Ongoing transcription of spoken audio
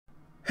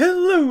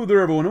Hello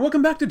there everyone, and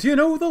welcome back to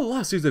TNO, the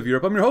last season of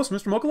Europe. I'm your host,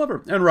 Mr. Mocha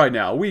Lover, and right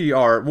now we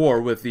are at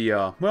war with the,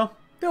 well,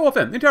 the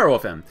OFM, the entire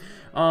OFM.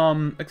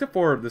 Except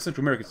for the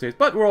Central American states,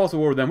 but we're also at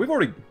war with them. We've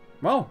already,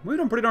 well, we've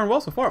done pretty darn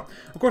well so far.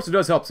 Of course, it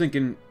does help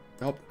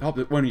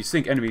help when you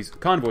sink enemies'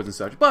 convoys and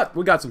such, but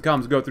we got some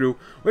comms to go through.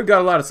 We've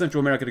got a lot of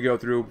Central America to go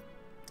through.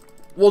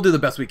 We'll do the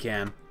best we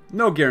can.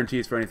 No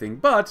guarantees for anything,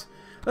 but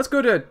let's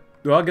go to,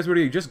 well, I guess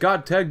we just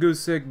got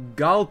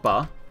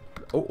Tegucigalpa.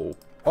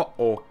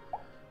 Uh-oh.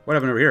 What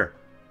happened over here?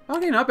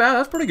 Okay, not bad.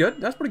 That's pretty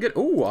good. That's pretty good.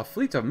 Ooh, our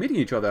fleets are meeting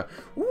each other.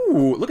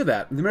 Ooh, look at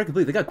that. The American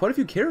fleet, they got quite a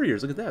few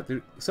carriers. Look at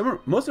that.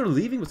 Most are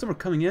leaving, but some are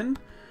coming in.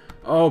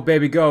 Oh,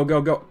 baby, go,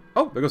 go, go.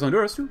 Oh, there goes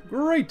Honduras, too.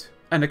 Great.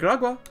 And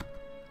Nicaragua.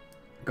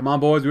 Come on,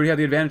 boys. We already have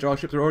the advantage. All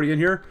ships are already in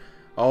here.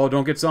 Oh,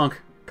 don't get sunk.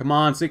 Come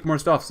on, sink more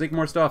stuff. Sink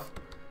more stuff.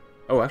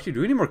 Oh, actually,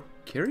 do we need more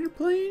carrier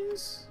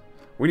planes?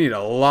 We need a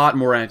lot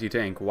more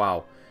anti-tank.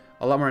 Wow.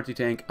 A lot more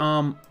anti-tank.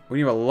 We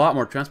need a lot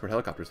more transport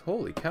helicopters.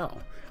 Holy cow.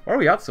 Why are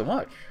we out so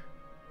much?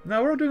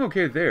 No, we're doing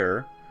okay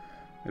there.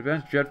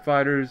 Advanced jet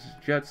fighters,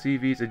 jet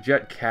CVs, a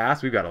jet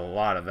cast. We've got a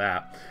lot of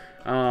that.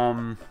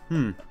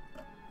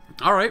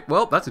 Alright,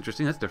 well, that's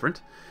interesting. That's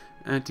different.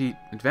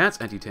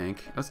 Advanced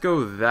anti-tank. Let's go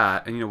with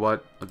that. And you know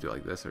what? Let's do it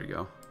like this. There we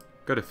go.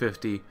 Go to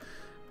 50.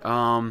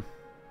 7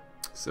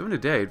 a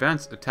day.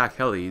 Advanced attack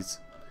helis.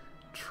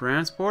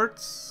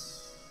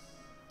 Transports?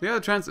 Yeah,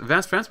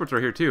 advanced transports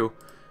are here too.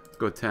 Let's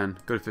go with 10.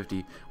 Go to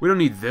 50. We don't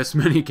need this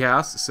many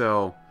casts,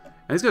 so...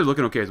 And these guys are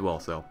looking okay as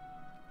well, so...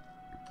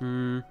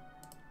 Let's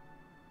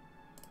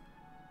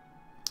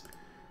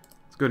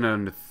go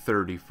down to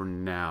 30 for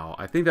now.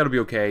 I think that'll be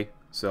okay,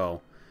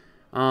 so...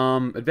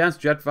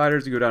 advanced jet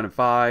fighters, you go down to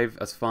 5.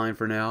 That's fine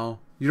for now.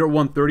 You're at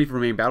 130 for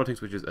main battle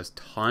tanks, which is a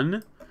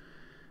ton.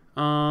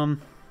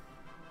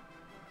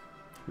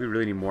 We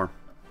really need more.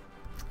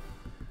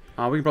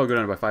 We can probably go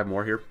down by 5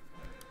 more here.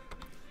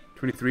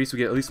 23, so we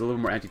get at least a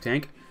little more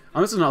anti-tank.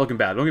 This is not looking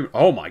bad. Don't get me...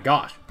 Oh my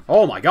gosh.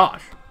 Oh my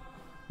gosh.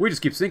 We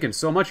just keep sinking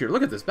so much here.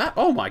 Look at this bat.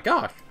 Oh my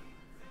gosh.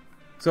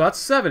 So that's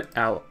 7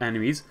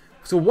 enemies.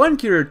 So 1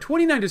 carrier,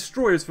 29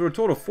 destroyers for a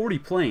total of 40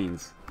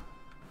 planes.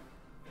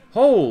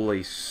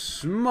 Holy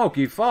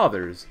smoky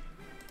fathers.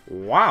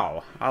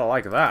 Wow. I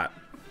like that.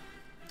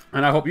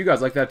 And I hope you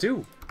guys like that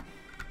too.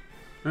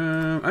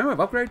 I don't have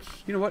upgrades.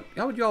 You know what?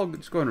 How would y'all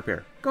just go and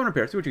repair? Go and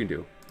repair. See what you can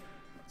do.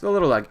 It's a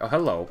little lag. Oh,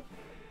 hello.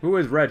 Who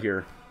is red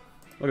here?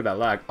 Look at that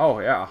lag. Oh,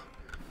 yeah.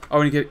 Oh,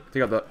 we need to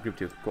take out the group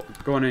 2. Cool.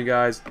 Going in,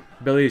 guys.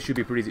 Billy should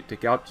be pretty easy to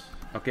take out.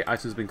 Okay,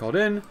 ISIS has been called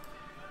in.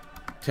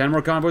 10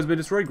 more convoys have been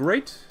destroyed.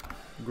 Great.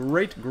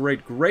 Great,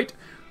 great, great.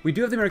 We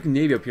do have the American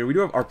Navy up here. We do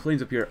have our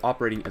planes up here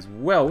operating as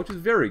well, which is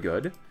very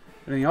good.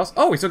 Anything else?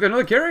 Oh, we still got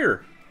another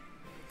carrier.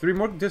 3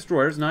 more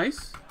destroyers.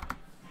 Nice.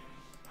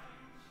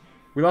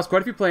 We lost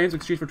quite a few planes. We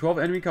exchanged for 12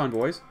 enemy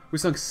convoys. We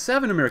sunk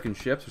 7 American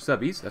ships, or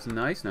subbies. That's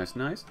nice, nice,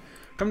 nice.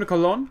 Come to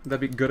Colon.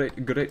 That'd be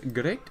great, great,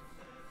 great.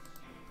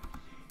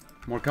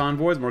 More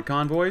convoys, more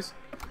convoys.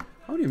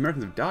 How many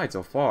Americans have died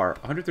so far?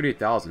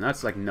 138,000.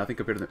 That's like nothing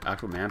compared to the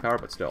actual manpower,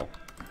 but still.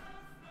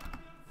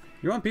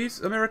 You want peace,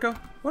 America?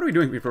 What are we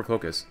doing before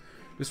focus?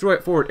 Destroy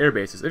forward air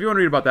bases. If you want to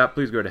read about that,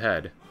 please go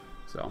ahead.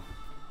 So.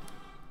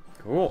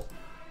 Cool.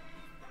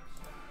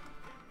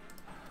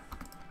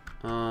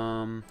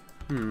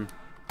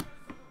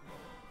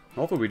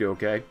 Hopefully we do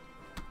okay.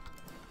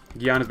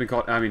 Guyana's been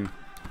called... I mean,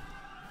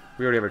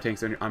 we already have our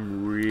tanks in here.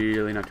 I'm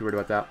really not too worried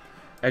about that.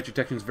 Edge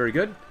detection is very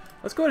good.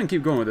 Let's go ahead and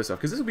keep going with this stuff,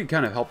 because this will be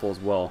kind of helpful as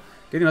well.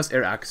 Getting less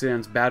air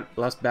accidents,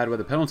 less bad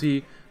weather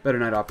penalty, better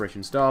night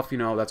operation stuff, you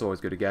know, that's always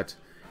good to get.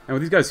 And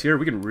with these guys here,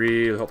 we can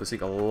really hope to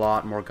sink a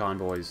lot more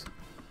convoys.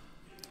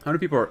 How many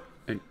people are...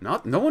 And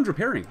no one's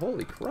repairing.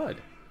 Holy crud.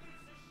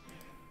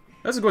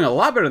 This is going a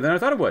lot better than I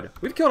thought it would.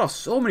 We've killed off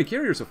so many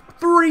carriers. So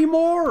 3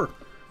 more!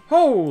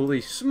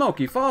 Holy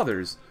smoky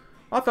fathers.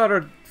 I thought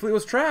our fleet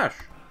was trash.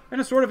 And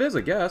it sort of is,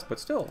 I guess, but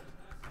still.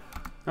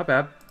 Not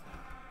bad.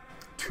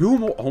 2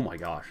 more... Oh my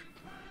gosh.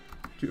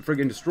 2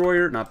 friggin'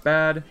 destroyer, not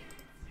bad.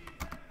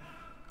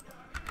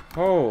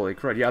 Holy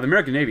crud. Yeah, the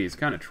American Navy is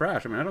kind of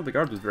trash. I mean, I don't think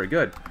ours was very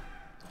good.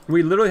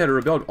 We literally had to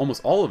rebuild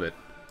almost all of it.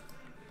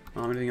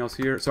 Anything else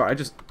here? Sorry, I'm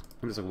just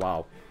like,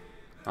 wow.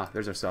 Ah,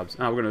 there's our subs.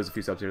 We're gonna lose a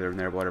few subs here, there, and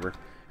there, but whatever.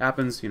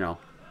 Happens, you know.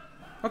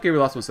 Okay, we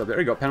lost 1 sub there.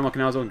 There you go. Panama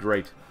Canal Zone,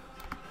 great.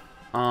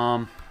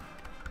 I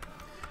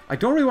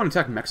don't really want to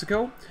attack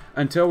Mexico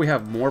until we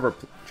have more of our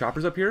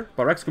choppers up here.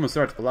 But our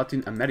ex-commissar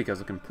Latin America is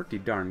looking pretty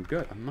darn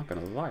good. I'm not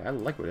gonna lie. I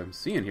like what I'm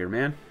seeing here,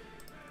 man.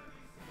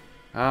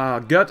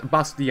 Gut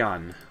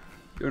Bastian.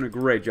 Doing a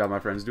great job, my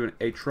friends. Doing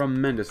a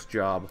tremendous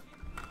job.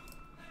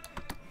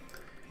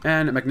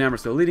 And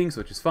McNamara's still leading,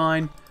 so which is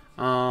fine. It's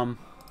not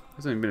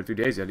even been a few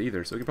days yet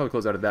either, so we can probably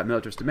close out of that.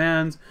 Militarist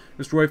demands.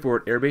 Destroy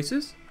forward air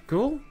bases.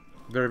 Cool.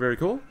 Very, very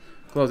cool.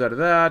 Close out of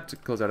that.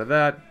 Close out of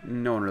that.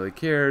 No one really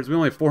cares. We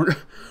only have 400.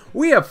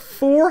 We have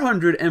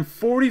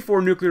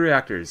 444 nuclear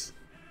reactors.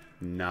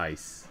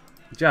 Nice.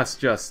 Just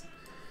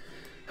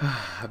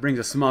brings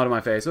a smile to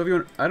my face. So if you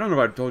want, I don't know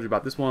if I told you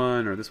about this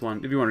one or this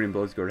one. If you want to read them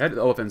both, go ahead.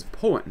 The OFN's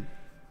Poland.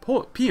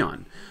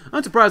 peon.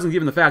 Unsurprisingly,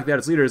 given the fact that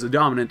its leader is the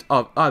dominant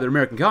of either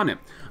American continent.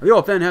 The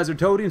OFN has their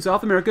toady in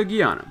South America,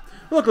 Guyana.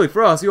 Luckily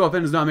for us, the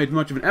OFN has not made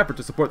much of an effort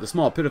to support the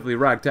small, pitifully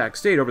ragtag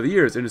state over the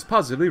years and is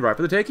positively ripe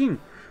for the taking.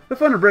 The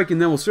fun of breaking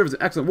them will serve as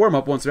an excellent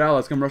warm-up once their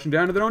allies come rushing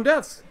down to their own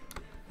deaths.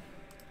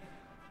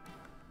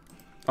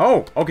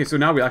 Oh, okay, so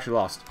now we actually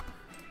lost.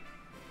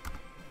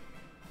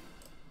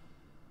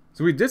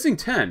 So we did sink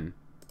 10,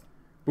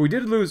 but we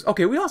did lose.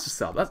 Okay, we lost a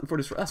sub. That's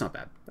not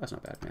bad. That's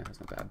not bad, man. That's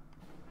not bad.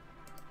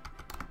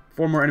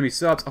 4 more enemy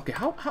subs. Okay,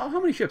 how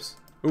many ships?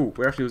 Ooh,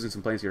 we're actually losing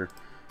some planes here.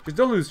 Just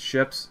don't lose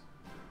ships.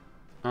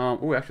 Oh,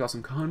 we actually lost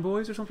some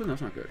convoys or something.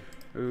 That's not good.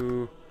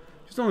 Ooh,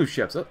 just don't lose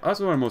ships. That's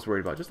what I'm most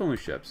worried about. Just don't lose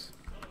ships.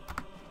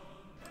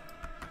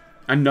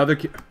 Another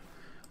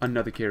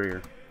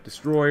carrier,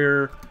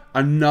 destroyer,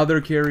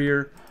 another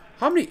carrier.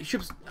 How many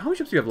ships do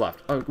you have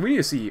left? We need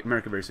to see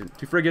America very soon.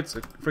 2 frigates,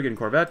 a frigate and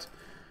corvette.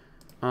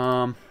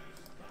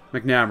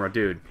 McNamara,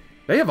 dude.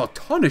 They have a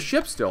ton of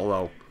ships still,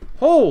 though.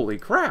 Holy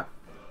crap.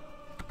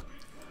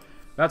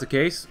 If that's the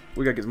case,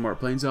 we gotta get some more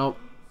planes out.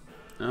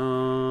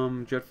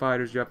 Jet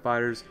fighters.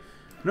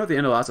 I know at the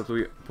end of last episode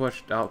we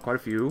pushed out quite a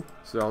few,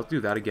 so I'll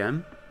do that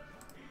again.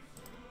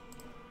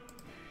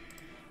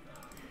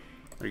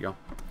 There you go.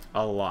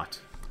 A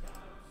lot.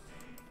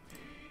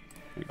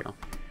 There you go.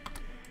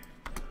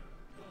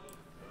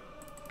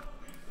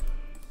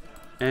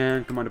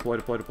 And come on, deploy.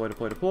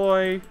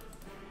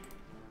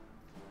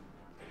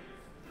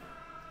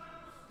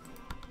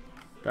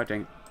 God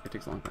dang, it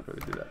takes a long time for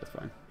it to do that. That's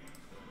fine.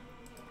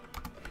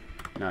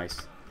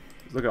 Nice.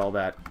 Look at all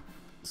that.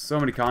 So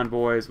many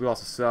convoys. We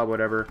lost a sub,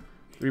 whatever.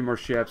 3 more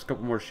ships,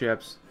 couple more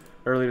ships.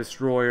 Early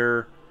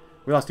destroyer.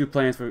 We lost 2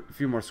 planes for a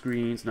few more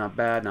screens. Not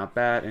bad, not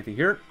bad. Anything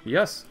here?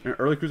 Yes. An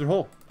early cruiser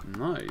hull.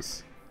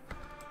 Nice.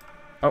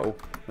 Uh-oh.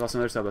 We lost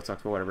another sub. That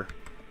sucks, but whatever.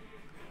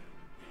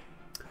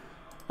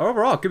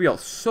 Overall, it could be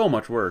so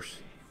much worse.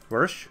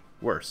 Worse.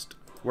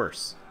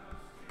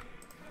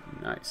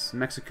 Nice.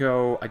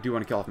 Mexico. I do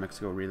want to kill off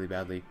Mexico really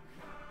badly.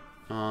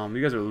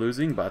 You guys are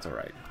losing, but that's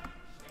alright.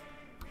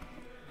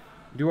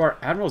 Do our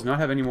admirals not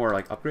have any more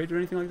like upgrades or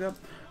anything like that?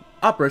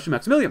 Operation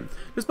Maximilian.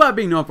 Despite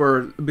being known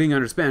for being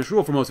under Spanish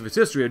rule for most of its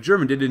history, a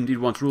German did indeed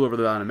once rule over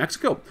the land of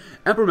Mexico.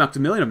 Emperor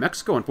Maximilian of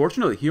Mexico,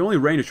 unfortunately, he only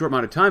reigned a short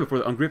amount of time before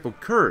the ungrateful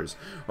curs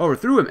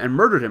overthrew him and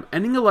murdered him,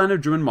 ending the line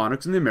of German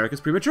monarchs in the Americas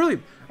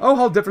prematurely. Oh,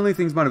 how differently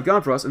things might have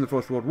gone for us in the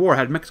First World War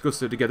had Mexico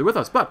stood together with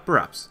us, but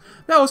perhaps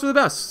that was for the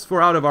best,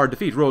 for out of our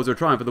defeat rose our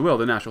triumph of the will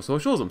to National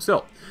Socialism.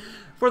 Still,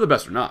 for the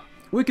best or not,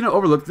 we cannot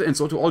overlook the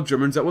insult to all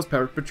Germans that was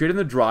perpetrated in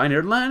the dry and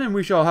arid land, and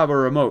we shall have a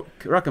remote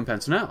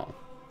recompense now.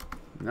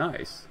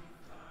 Nice.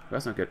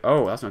 That's not good.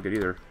 Oh, that's not good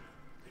either.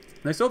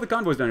 They still have the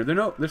convoys down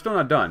here. They're still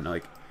not done.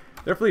 Like,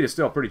 their fleet is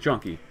still pretty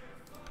chunky.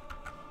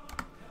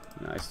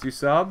 Nice. 2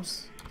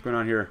 subs. What's going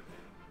on here?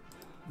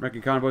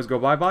 American convoys go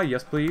bye-bye.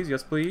 Yes, please.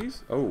 Yes,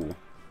 please. Oh. There's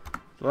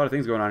a lot of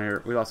things going on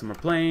here. We lost some more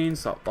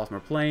planes. Lost more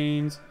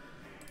planes.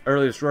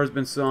 Early destroyer's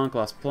been sunk.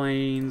 Lost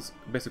planes.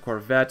 Basic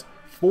corvette.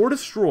 4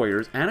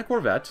 destroyers and a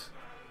corvette.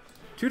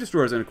 2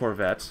 destroyers and a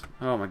corvette.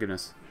 Oh, my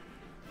goodness.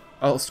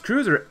 Oh,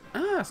 cruiser.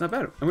 Ah, it's not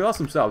bad. And we lost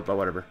some subs, but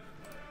whatever.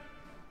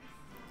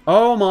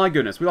 Oh my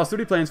goodness, we lost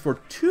 30 planes for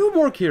 2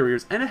 more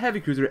carriers and a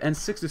heavy cruiser and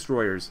 6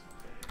 destroyers.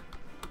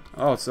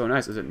 Oh, it's so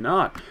nice, is it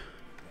not?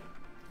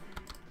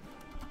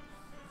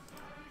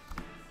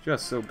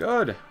 Just so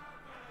good.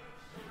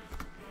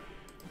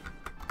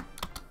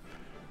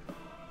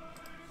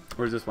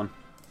 Where's this one?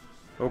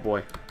 Oh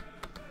boy.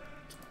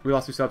 We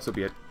lost 2 subs, so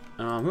be it.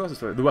 Who else is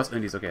destroyed? The West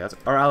Indies, okay, that's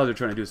our allies are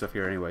trying to do stuff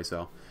here anyway,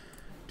 so.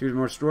 2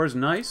 more destroyers,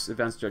 nice.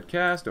 Advanced jet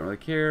cast, don't really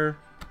care.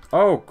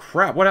 Oh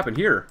crap, what happened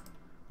here?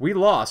 We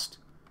lost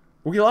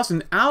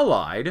an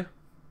allied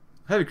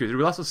heavy cruiser.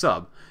 We lost a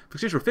sub.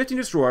 Exchange for 15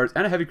 destroyers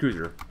and a heavy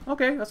cruiser.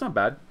 Okay, that's not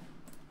bad.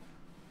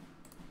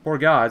 Poor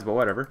guys, but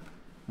whatever.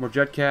 More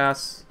jet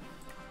casts.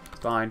 It's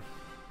fine.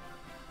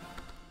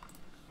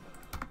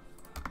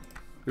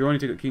 We only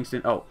take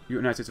Kingston. Oh,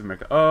 United States of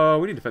America. Oh,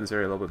 we need to defend this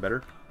area a little bit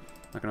better.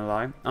 Not gonna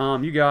lie.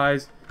 You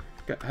guys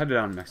head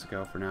down to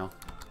Mexico for now.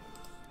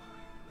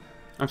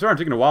 I'm sorry I'm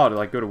taking a while to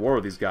like go to war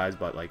with these guys,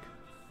 but like,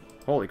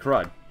 holy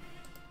crud.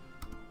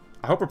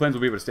 I hope our planes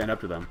will be able to stand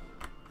up to them.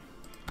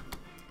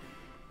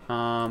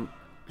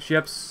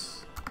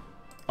 Ships.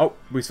 Oh,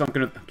 we sunk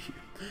into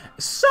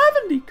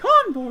 70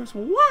 convoys.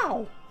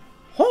 Wow.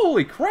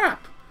 Holy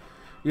crap.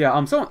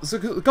 Yeah. So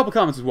a couple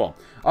comments as well.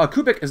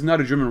 Kubik is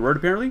not a German word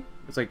apparently.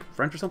 It's like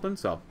French or something.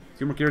 So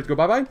 2 more carriers go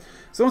bye bye.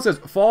 Someone says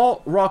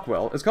Fall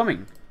Rockwell is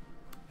coming.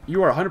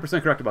 You are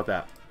 100% correct about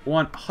that.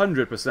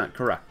 100%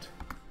 correct.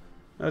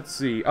 Let's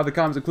see. Other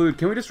comments include: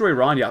 can we destroy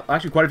Iran? Yeah.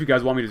 Actually, quite a few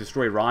guys want me to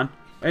destroy Iran.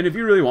 And if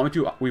you really want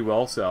me to, we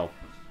will, so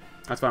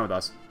that's fine with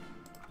us.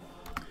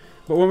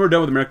 But when we're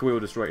done with America, we will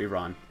destroy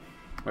Iran.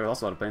 Wait, we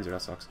lost a lot of planes here,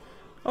 that sucks.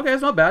 Okay,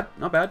 it's not bad,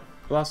 not bad.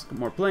 We lost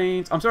more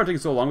planes. I'm sorry I'm taking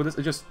so long with this.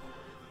 It's just,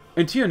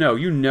 in TNO,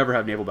 you never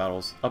have naval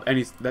battles of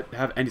any that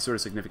have any sort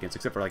of significance,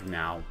 except for like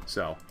now,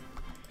 so.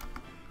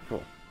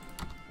 Cool.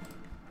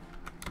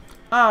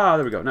 Ah,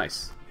 there we go,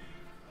 nice.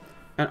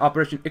 And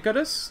Operation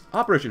Icarus,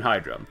 Operation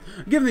Hydra.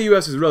 Given the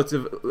U.S. is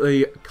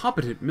relatively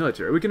competent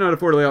military, we cannot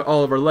afford to lay out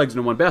all of our legs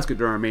into one basket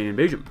during our main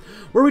invasion.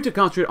 Were we to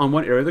concentrate on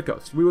one area of the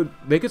coast,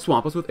 they could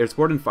swamp us with air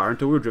support and fire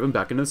until we were driven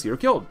back into the sea or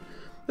killed.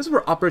 This is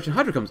where Operation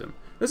Hydra comes in.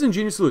 This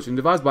ingenious solution,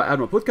 devised by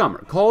Admiral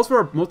Puttkamer, calls for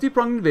a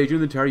multi-pronged invasion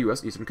of the entire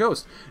U.S. eastern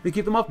coast to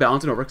keep them off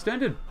balance and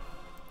overextended.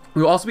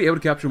 We will also be able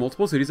to capture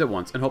multiple cities at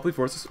once and hopefully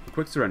force a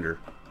quick surrender.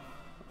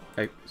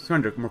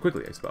 Surrender more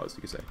quickly, I suppose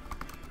you could say.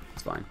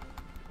 It's fine.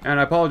 And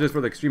I apologize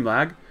for the extreme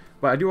lag,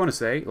 but I do want to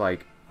say,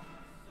 like,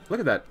 look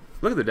at that.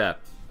 Look at the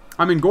depth.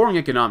 I mean, Goring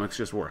economics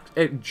just works.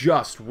 It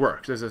just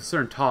works, as a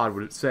certain Todd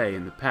would say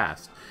in the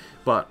past,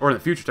 or in the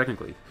future,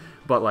 technically.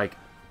 But, like,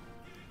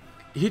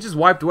 he just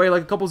wiped away,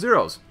 like, a couple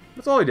zeros.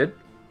 That's all he did.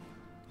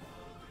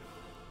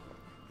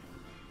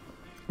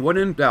 When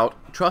in doubt,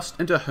 trust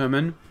into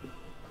Hermann.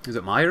 Is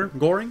it Meyer?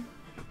 Goring?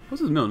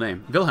 What's his middle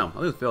name? Wilhelm. I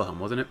think it was Wilhelm,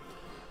 wasn't it?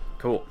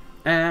 Cool.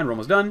 And we're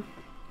almost done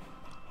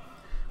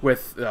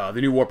with the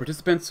new war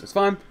participants. It's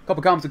fine. A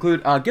couple comments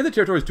include, give the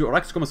territories to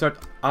Reichskommissar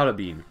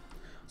Arabin.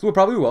 So we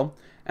probably will.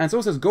 And so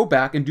it says, go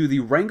back and do the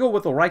wrangle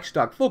with the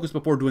Reichstag focus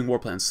before doing War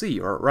Plan C,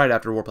 or right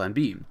after War Plan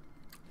B.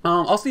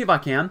 I'll see if I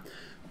can.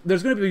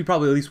 There's going to be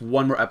probably at least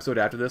one more episode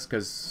after this,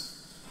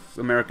 because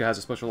America has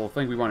a special little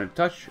thing we wanted to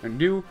touch and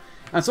do.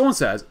 And someone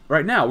says,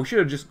 right now, we should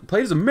have just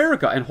played as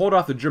America and hold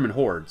off the German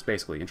hordes,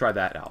 basically, and try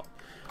that out.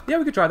 Yeah,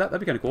 we could try that.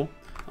 That'd be kind of cool.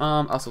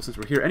 Also, since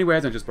we're here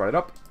anyways, I just brought it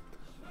up.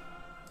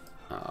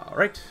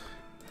 Alright.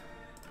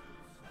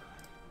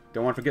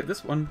 Don't want to forget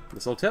this one,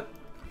 this little tip.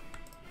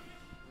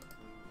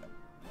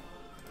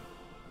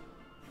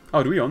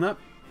 Oh, do we own that?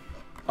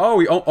 Oh,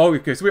 we own. Oh,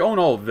 okay, so we own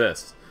all of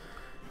this.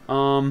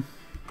 I'm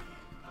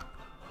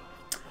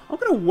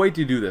gonna wait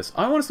to do this.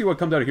 I want to see what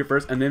comes out of here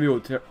first, and then we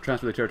will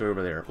transfer the territory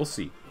over there. We'll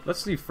see.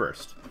 Let's see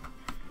first.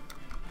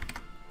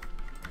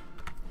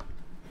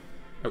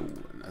 Oh,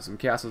 some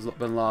castles have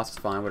been lost.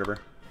 It's fine, whatever.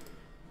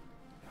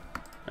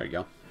 There you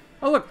go.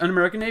 Oh, look, an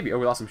American Navy. Oh,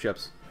 we lost some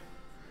ships.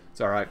 It's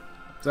alright.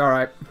 It's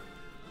alright.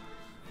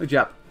 The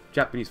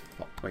Japanese...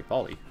 Wait,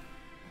 folly.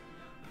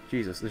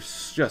 Jesus,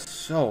 there's just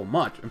so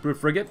much.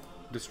 Improved frigate.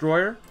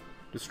 Destroyer.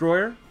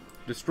 Destroyer.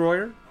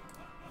 Destroyer.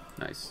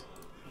 Nice.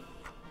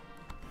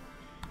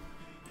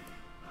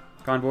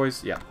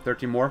 Convoys. Yeah,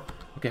 13 more.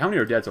 Okay, how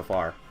many are dead so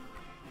far?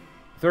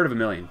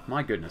 1/3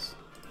 My goodness.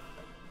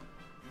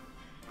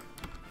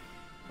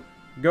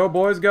 Go,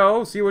 boys,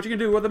 go. See what you can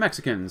do with the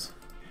Mexicans.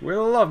 We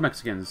love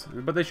Mexicans,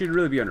 but they should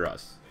really be under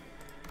us.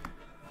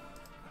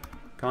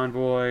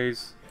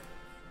 Convoys.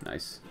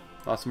 Nice.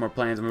 Lost some more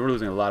planes. I mean, we're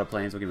losing a lot of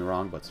planes, don't get me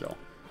wrong, but still.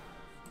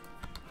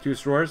 2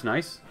 destroyers.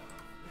 Nice.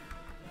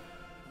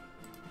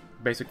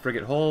 Basic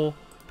frigate hull.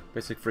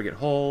 Basic frigate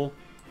hull.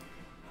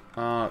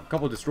 A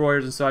couple of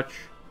destroyers and such.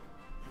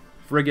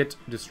 Frigate,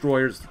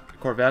 destroyers,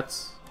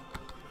 corvettes.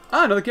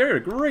 Ah, another carrier.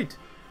 Great.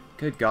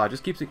 Good God.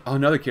 Just keeps... Oh,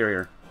 another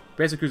carrier.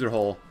 Basic cruiser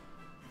hull.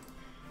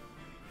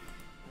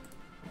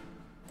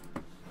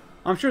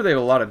 I'm sure they have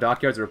a lot of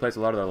dockyards to replace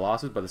a lot of their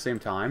losses, but at the same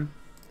time,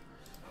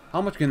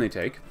 how much can they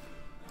take?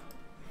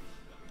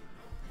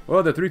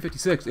 Well, they're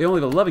 356. They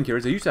only have 11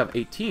 carriers. They used to have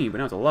 18, but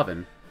now it's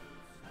 11.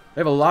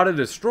 They have a lot of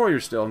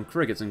destroyers still, and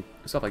frigates and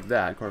stuff like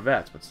that,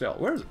 corvettes, but still.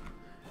 Where is it?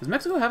 Does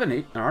Mexico have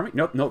an army?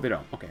 Nope, nope, they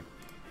don't. Okay.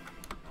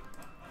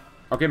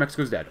 Okay,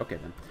 Mexico's dead. Okay,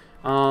 then.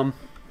 A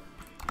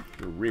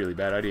really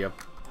bad idea.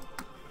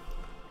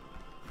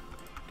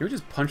 Can we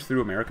just punch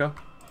through America?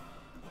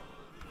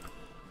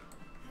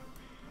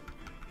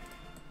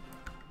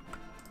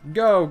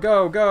 Go,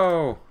 go,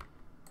 go!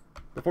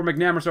 Before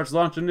McNamara starts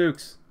launching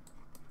nukes.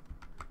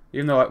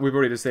 Even though we've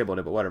already disabled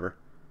it, but whatever.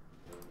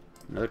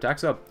 Another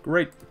tax up.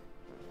 Great.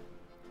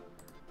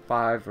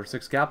 5 or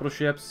 6 capital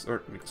ships.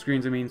 Or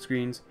screens, I mean,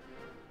 screens.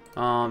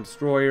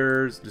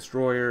 Destroyers,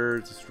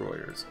 destroyers,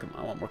 destroyers. Come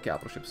on, I want more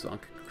capital ships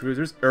sunk.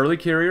 Cruisers. Early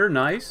carrier,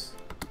 nice.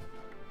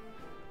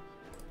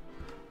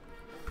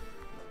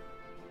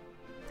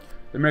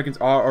 The Americans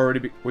are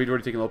already... We've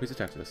already taken a little piece of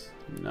Texas.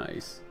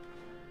 Nice.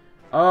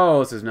 Oh,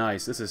 this is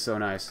nice. This is so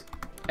nice.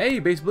 Hey,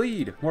 base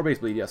bleed. More base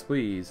bleed. Yes,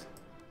 please.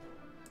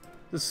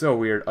 This is so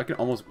weird. We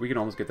can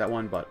almost get that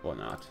one, but well,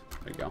 not.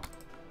 There you go.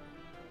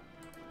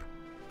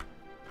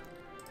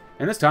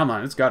 And this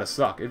timeline, it's gotta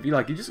suck. It'd be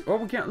like, we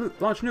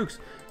can't launch nukes.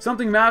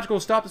 Something magical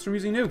stopped us from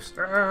using nukes.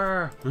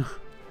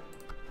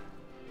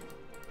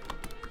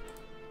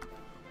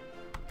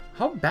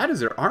 How bad is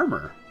their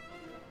armor?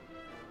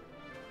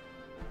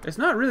 It's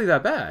not really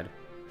that bad.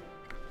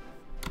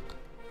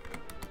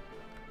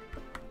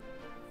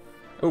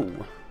 Oh.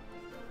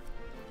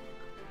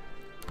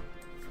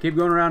 Keep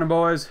going around,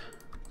 boys.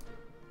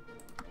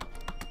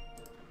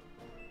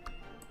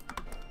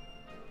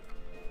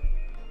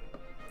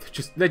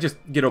 They just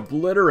get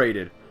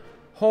obliterated.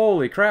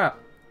 Holy crap.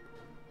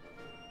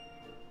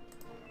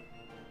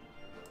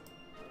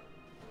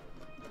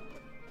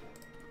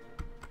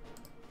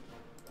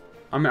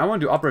 I mean, I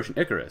want to do Operation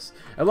Icarus.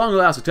 At long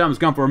last, the time has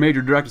come for a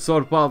major direct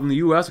assault from the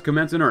U.S. to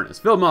commence in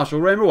earnest. Field Marshal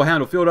Raymer will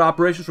handle field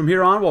operations from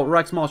here on, while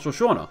Reichsmarschall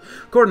Schorner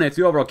coordinates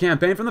the overall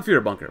campaign from the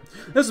Führer bunker.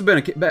 This has been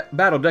a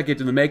battle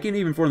decades in the making.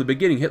 Even from the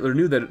beginning, Hitler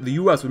knew that the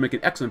U.S. would make an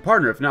excellent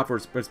partner, if not for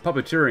its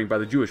puppeteering by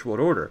the Jewish world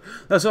order.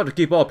 That's sought to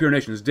keep all pure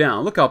nations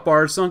down. Look how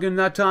far it's sunk in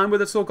that time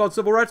with its so-called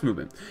civil rights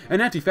movement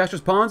and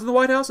anti-fascist pawns in the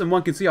White House, and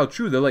one can see how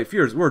true the late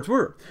Führer's words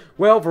were.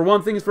 Well, for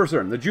one thing is for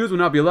certain, the Jews will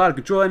not be allowed to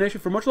control that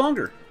nation for much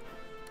longer.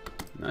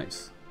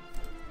 Nice.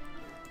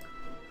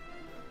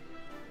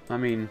 I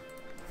mean,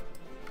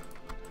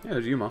 yeah,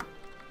 there's Yuma.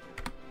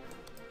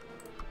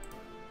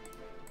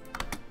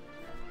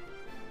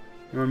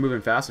 We're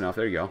moving fast enough.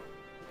 There you go.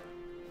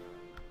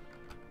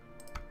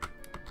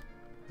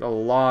 There's a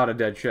lot of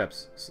dead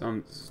ships.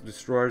 Some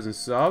destroyers and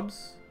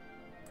subs.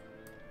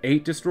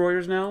 8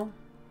 destroyers now.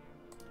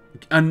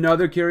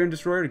 Another carrier and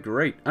destroyer.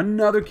 Great.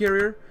 Another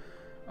carrier.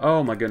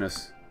 Oh my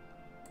goodness.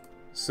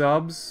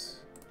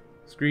 Subs.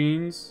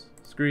 Screens.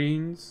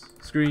 Screens.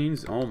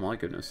 Screens. Oh my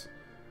goodness.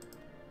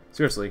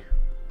 Seriously.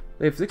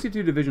 They have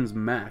 62 divisions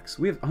max.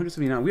 We have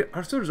 179.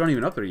 Our soldiers aren't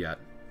even up there yet.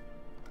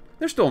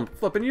 They're still in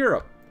flipping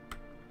Europe.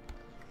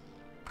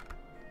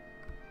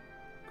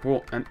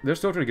 Cool. And they're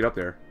still trying to get up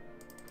there.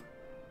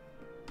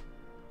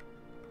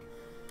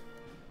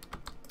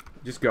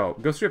 Just go.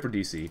 Go straight for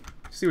DC.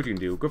 See what you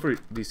can do. Go for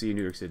DC,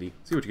 New York City.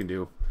 See what you can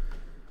do.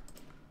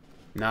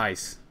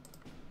 Nice.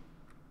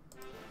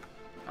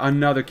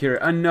 Another carrier.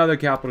 Another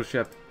capital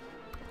ship.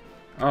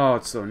 Oh,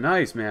 it's so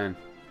nice, man.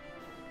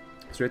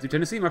 Straight through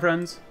Tennessee, my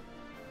friends.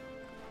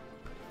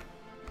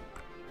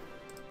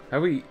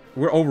 We're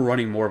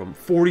overrunning more of them.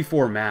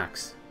 44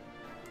 max.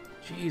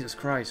 Jesus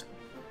Christ.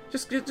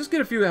 Just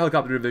get a few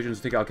helicopter divisions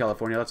to take out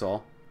California, that's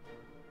all.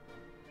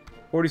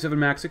 47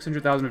 max,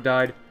 600,000 have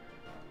died.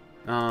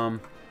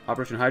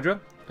 Operation Hydra.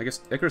 I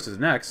guess Icarus is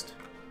next.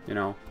 You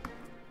know.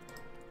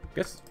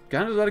 Guess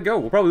kind of let it go.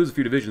 We'll probably lose a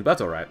few divisions, but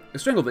that's alright.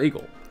 Strangle the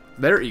Eagle.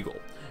 Their Eagle.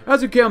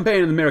 As the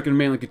campaign in the American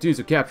mainland continues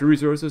to capture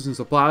resources and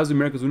supplies, the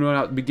Americans will no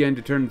doubt begin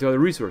to turn to other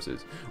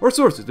resources, or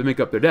sources to make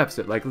up their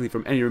deficit, likely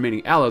from any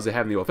remaining allies they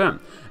have in the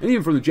OFM, and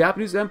even from the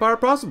Japanese Empire,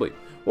 possibly.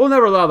 We'll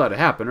never allow that to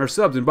happen. Our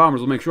subs and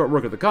bombers will make short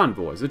work of the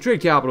convoys. The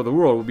trade capital of the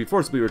world will be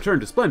forcibly returned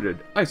to splendid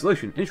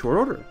isolation in short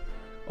order.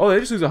 Oh, they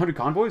just lose 100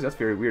 convoys? That's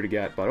very weird to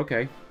get, but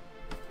okay.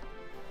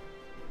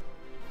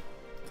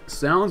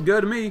 Sounds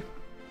good to me.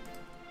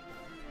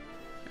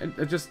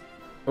 It just...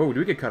 Oh, do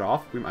we get cut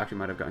off? We actually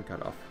might have gotten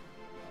cut off.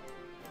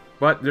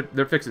 But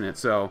they're fixing it,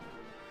 so...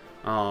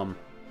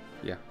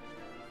 yeah.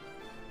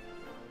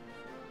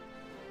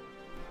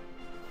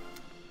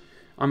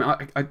 I mean,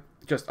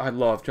 I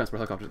love transport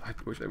helicopters. I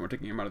wish they weren't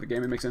taking them out of the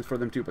game. It makes sense for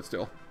them too, but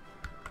still.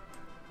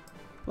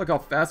 Look how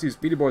fast these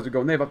speedy boys are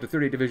going. They have up to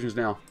 38 divisions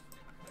now.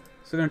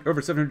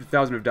 Over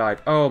 700,000 have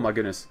died. Oh my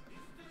goodness.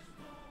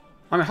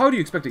 I mean, how do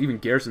you expect to even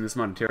garrison this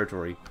amount of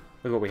territory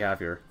with what we have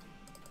here?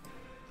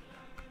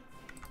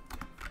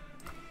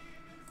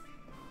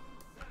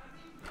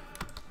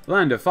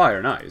 Land of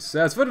Fire, nice.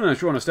 As Ferdinand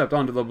Schorner stepped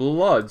onto the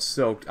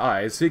blood-soaked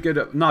ice, he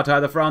could not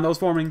hide the frown that was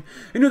forming.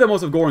 He knew that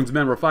most of Goring's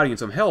men were fighting in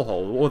some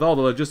hellhole, with all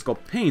the logistical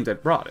pain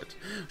that brought it.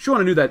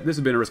 Schorner knew that this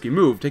had been a risky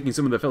move, taking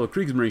some of the fellow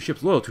Kriegsmarine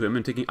ships loyal to him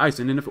and taking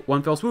Iceland in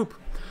one fell swoop.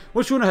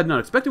 What Schorner had not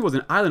expected was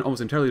an island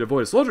almost entirely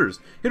devoid of soldiers.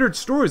 He had heard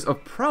stories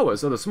of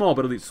prowess of the small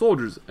but elite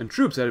soldiers and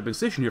troops that had been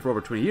stationed here for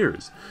over 20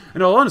 years.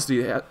 In all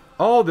honesty,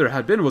 all there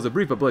had been was a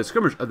brief but bloody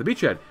skirmish at the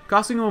beachhead,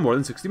 costing him more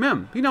than 60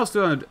 men. He now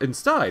stood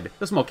inside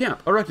the small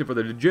camp, erected for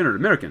the degenerate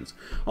Americans.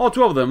 All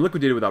 12 of them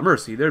liquidated without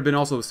mercy. There had been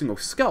also a single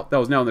scout that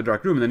was now in the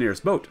dark room in the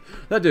nearest boat.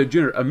 That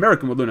degenerate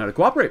American would learn how to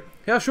cooperate.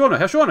 Herr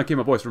Schorner, came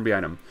a voice from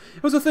behind him.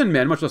 It was a thin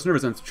man, much less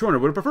nervous than Schorner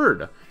would have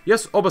preferred.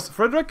 Yes, Oberst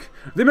Frederick?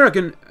 The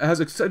American has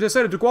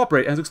decided to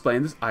cooperate and has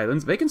explained this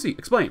island's vacancy.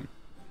 Explain.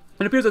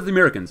 It appears that the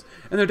Americans,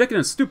 in their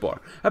decadent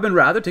stupor, have been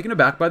rather taken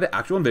aback by the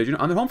actual invasion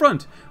on their home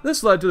front.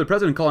 This led to the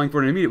President calling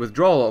for an immediate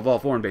withdrawal of all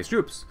foreign-based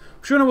troops.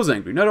 Schorner was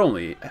angry. Not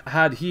only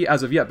had he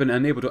as of yet been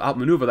unable to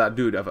outmaneuver that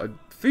dude of a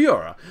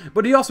Führer,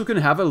 but he also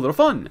couldn't have a little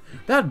fun.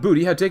 That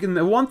booty had taken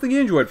the one thing he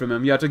enjoyed from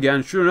him. Yet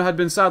again, Schorner had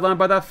been sidelined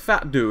by that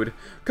fat dude.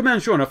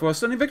 Command Schorner for a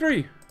stunning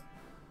victory.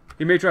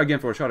 He may try again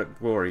for a shot at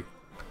glory.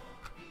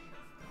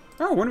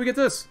 Oh, when do we get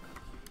this?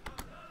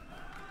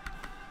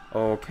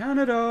 Oh,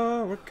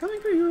 Canada, we're coming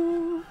for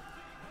you.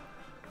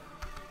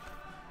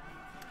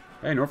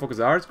 Hey, Norfolk is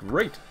ours.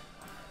 Great. Do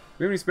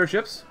we have any spare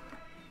ships?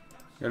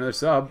 Got another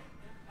sub.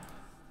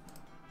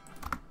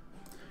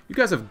 You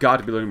guys have got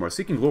to be learning more.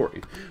 Seeking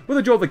glory. With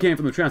a jolt that came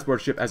from the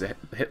transport ship as it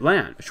hit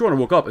land, Schorner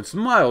woke up and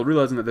smiled,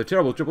 realizing that the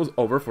terrible trip was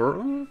over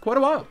for quite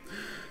a while.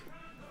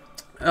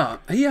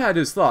 He had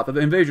his thought that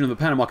the invasion of the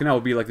Panama Canal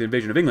would be like the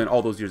invasion of England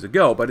all those years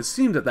ago, but it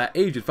seemed that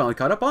age had finally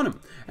caught up on him,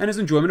 and his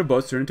enjoyment of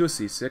boats turned into a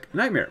seasick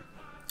nightmare.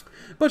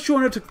 But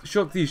Schorner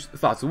shook these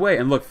thoughts away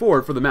and looked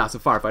forward for the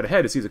massive firefight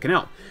ahead to seize the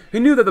canal. He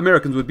knew that the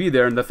Americans would be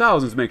there in the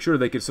thousands to make sure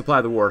they could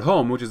supply the war at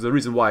home, which is the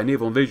reason why a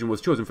naval invasion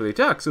was chosen for the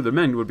attack, so their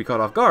men would be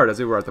caught off guard as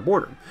they were at the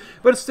border.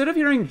 But instead of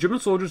hearing German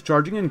soldiers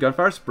charging and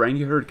gunfire spraying,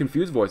 he heard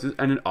confused voices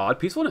and an odd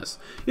peacefulness.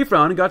 He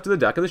frowned and got to the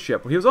deck of the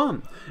ship he was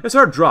on. His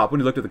heart dropped when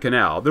he looked at the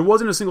canal. There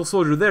wasn't a single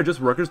soldier there, just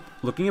workers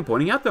looking and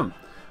pointing at them.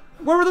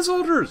 Where were the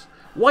soldiers?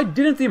 Why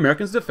didn't the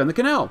Americans defend the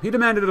canal? He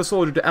demanded of a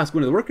soldier to ask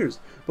one of the workers,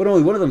 but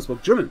only one of them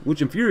spoke German,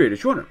 which infuriated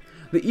Schorner.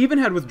 They even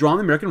had withdrawn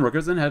the American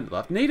workers and had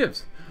left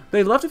natives.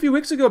 They left a few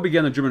weeks ago,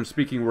 began the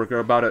German-speaking worker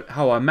about it,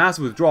 how a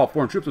massive withdrawal of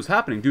foreign troops was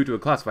happening due to a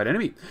classified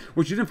enemy,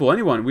 which didn't fool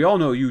anyone. We all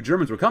know you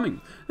Germans were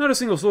coming. Not a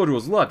single soldier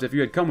was left. If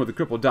you had come with a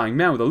crippled dying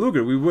man with a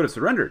Luger, we would have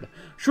surrendered.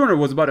 Schorner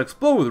was about to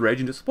explode with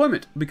rage and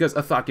disappointment, because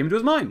a thought came into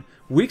his mind.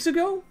 Weeks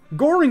ago?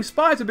 Goring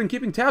spies had been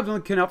keeping tabs on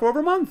the canal for over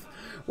a month.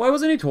 Why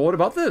wasn't he told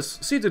about this?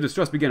 Seeds of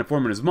distrust began to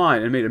form in his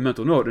mind and made a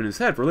mental note in his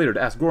head for later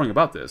to ask Goring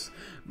about this.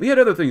 But he had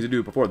other things to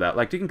do before that,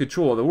 like taking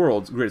control of the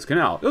world's greatest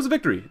canal. It was a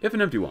victory, if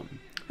an empty one.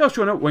 I'll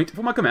Schorner wait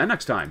for my command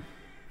next time.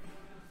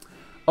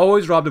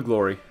 Always robbed of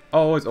glory.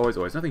 Always, always,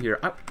 always. Nothing here.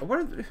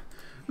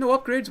 No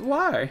upgrades?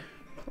 Why?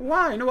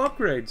 Why? No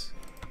upgrades.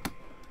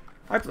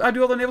 I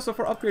do all the naval stuff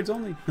for upgrades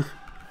only.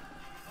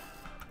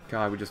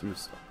 God, we just move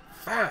so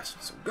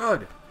fast. So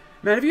good.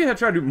 Man, if you had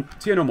tried to do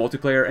TNO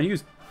multiplayer and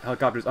use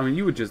helicopters, I mean,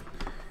 you would just...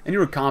 And you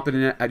were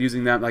competent at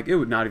using them, like, it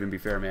would not even be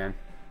fair, man.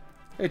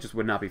 It just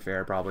would not be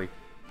fair, probably.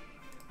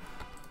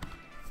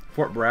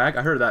 Fort Bragg.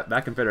 I heard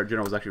that Confederate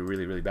general was actually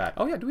really, really bad.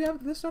 Oh, yeah. Do we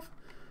have this stuff?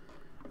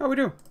 Oh, we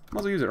do. Might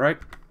as well use it, right?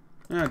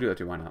 Yeah, I'll do that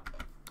too. Why not?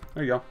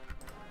 There you go.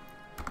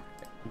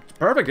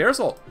 Perfect. Air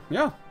assault.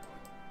 Yeah.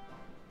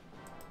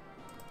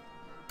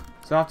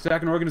 Soft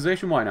attack and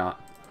organization. Why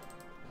not?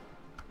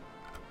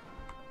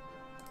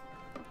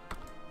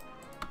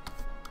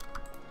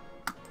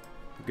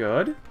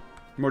 Good.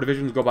 More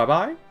divisions go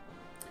bye-bye.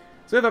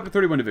 So we have up to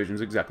 31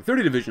 divisions. Exactly.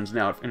 30 divisions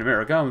now in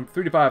America. And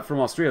 35 from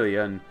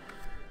Australia. And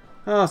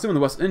some in the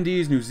West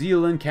Indies. New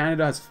Zealand.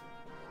 Canada has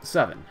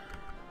 7.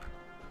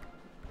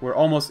 We're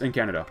almost in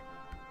Canada.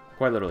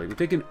 Quite literally. We've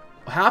taken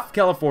half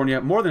California,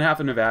 more than half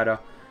of Nevada,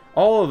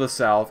 all of the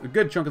South, a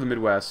good chunk of the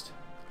Midwest,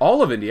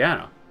 all of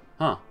Indiana.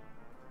 Huh.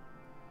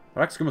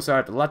 Rex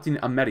Commissariat to Latin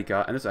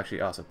America, and this is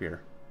actually us up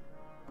here.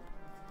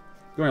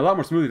 Going a lot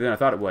more smoothly than I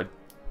thought it would.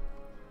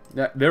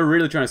 They're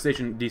really trying to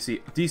station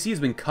DC. DC has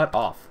been cut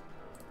off.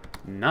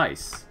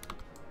 Nice.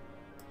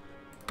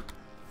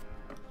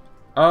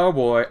 Oh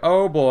boy,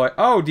 oh boy.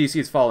 Oh, DC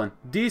has fallen.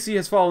 DC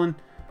has fallen.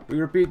 We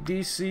repeat,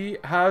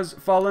 DC has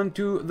fallen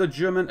to the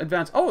German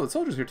advance. Oh, the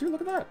soldiers here too,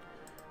 look at that.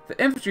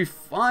 The infantry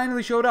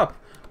finally showed up.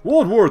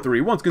 World War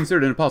III, once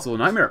considered an impossible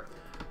nightmare.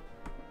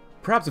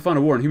 Perhaps the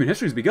final war in human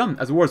history has begun,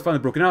 as the war has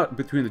finally broken out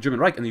between the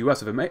German Reich and the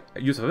US of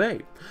A.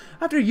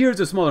 After years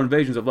of smaller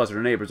invasions of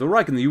lesser neighbors, the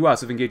Reich and the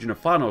US have engaged in a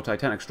final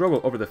titanic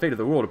struggle over the fate of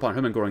the world upon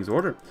Hermann Goering's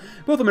order.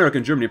 Both America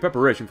and Germany in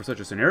preparation for such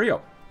a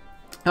scenario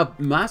have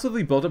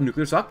massively built up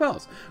nuclear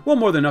stockpiles, well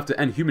more than enough to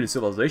end human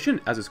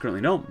civilization as is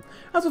currently known.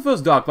 As the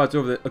first dogfights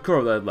occur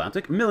over the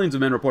Atlantic, millions of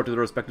men report to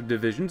their respective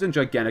divisions and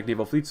gigantic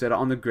naval fleets set out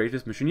on the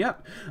greatest mission yet.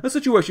 A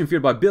situation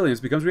feared by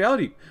billions becomes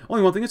reality.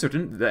 Only one thing is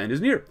certain, the end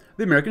is near.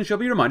 The Americans shall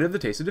be reminded of the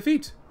taste of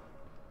defeat.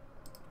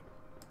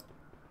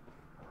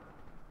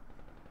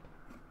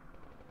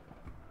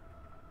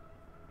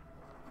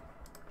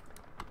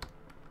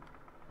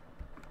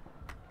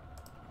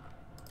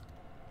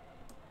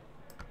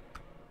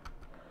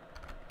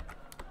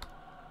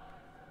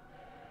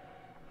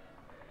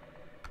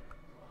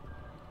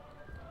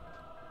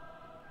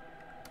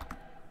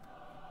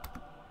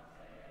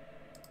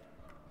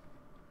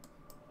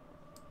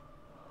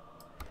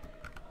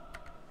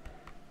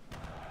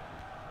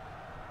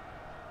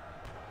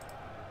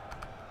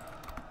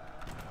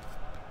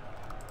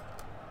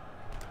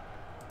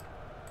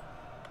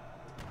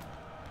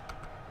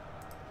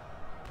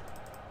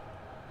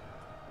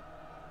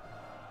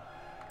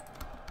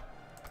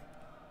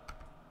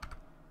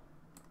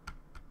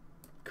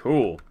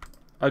 Cool.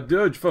 A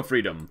dirge for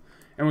freedom.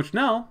 And which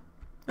now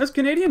is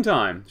Canadian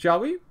time,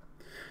 shall we?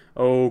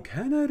 Oh,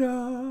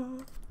 Canada.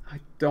 I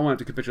don't want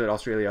to capitulate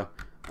Australia.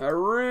 I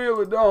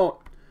really don't.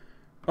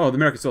 Oh, the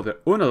Americans still there.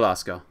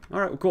 Unalaska.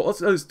 Alright, well, cool.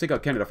 Let's take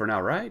out Canada for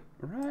now, right?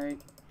 Right.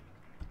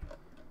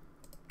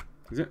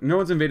 No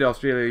one's invaded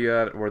Australia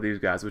yet, or these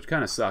guys, which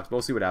kind of sucks, but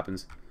we'll see what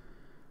happens.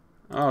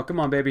 Oh,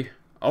 come on, baby.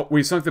 Oh,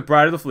 we sunk the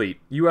pride of the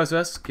fleet.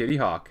 USS Kitty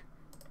Hawk.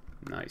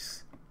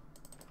 Nice.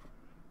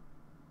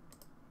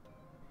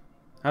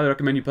 Highly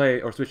recommend you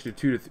play or switch to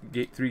 2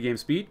 to 3 game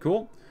speed.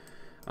 Cool.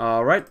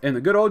 Alright, and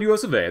the good old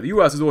US of A. The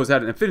US has always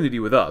had an affinity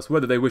with us,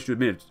 whether they wish to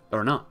admit it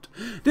or not.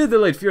 Did the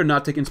late fear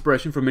not take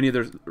inspiration from many of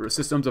their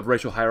systems of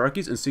racial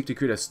hierarchies and seek to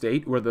create a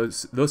state where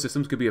those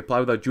systems could be applied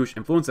without Jewish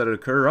influence that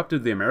had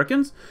corrupted the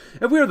Americans?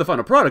 If we are the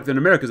final product, then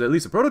America is at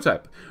least a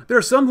prototype. There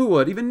are some who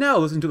would, even now,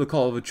 listen to the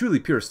call of a truly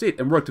pure state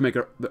and work to make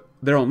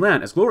their own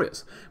land as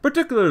glorious.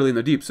 Particularly in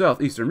the deep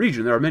southeastern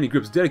region, there are many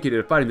groups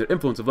dedicated to fighting the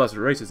influence of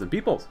lesser races and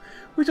peoples.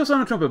 We shall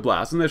sound a trumpet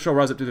blast, and they shall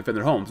rise up to defend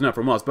their homes, not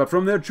from us, but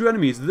from their true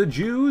enemies, the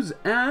Jews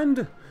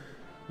and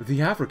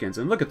the Africans.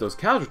 And look at those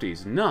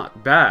casualties.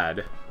 Not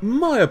bad.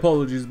 My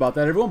apologies about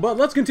that, everyone, but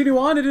let's continue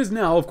on. It is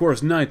now, of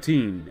course,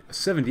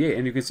 1978,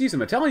 and you can see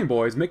some Italian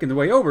boys making their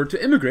way over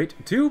to immigrate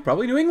to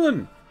probably New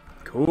England.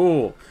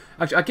 Cool.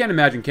 Actually, I can't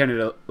imagine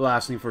Canada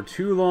lasting for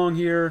too long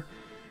here.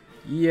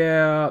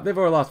 Yeah, they've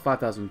already lost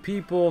 5,000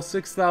 people,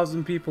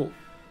 6,000 people,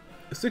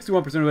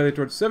 61% of the way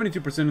towards,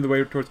 72% of the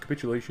way towards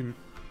capitulation.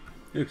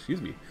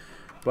 Excuse me.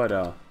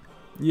 But,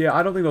 yeah,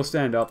 I don't think they'll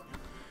stand up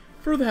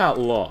for that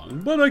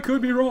long, but I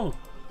could be wrong.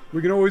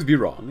 We can always be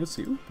wrong. Let's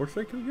see. Ooh, port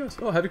strike, yes.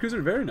 Oh, heavy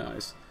cruiser, very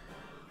nice.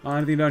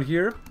 Anything down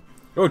here?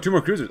 Oh, 2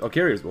 more cruisers. Oh,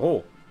 carriers.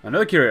 Oh,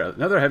 another carrier,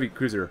 another heavy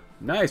cruiser.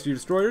 Nice, 2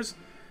 destroyers.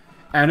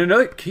 And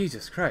another,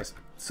 Jesus Christ.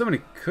 So many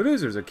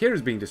cruisers or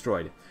carriers being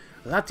destroyed.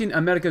 Latin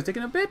America is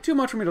taking a bit too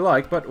much for me to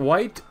like, but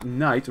White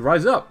Knight,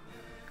 rise up.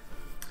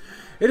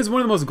 It is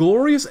one of the most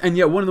glorious and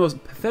yet one of the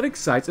most pathetic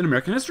sights in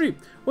American history.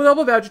 With the help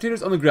of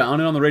agitators on the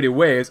ground and on the radio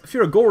waves,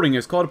 Hermann Goering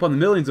has called upon the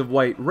millions of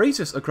white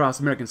racists across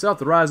the American South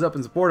to rise up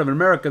in support of an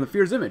America in the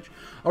fierce image,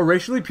 a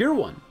racially pure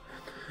one.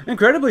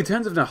 Incredibly,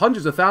 tens if not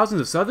hundreds of thousands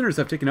of Southerners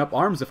have taken up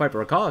arms to fight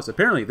for a cause.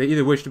 Apparently, they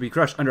either wish to be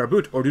crushed under our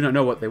boot or do not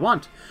know what they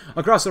want.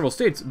 Across several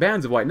states,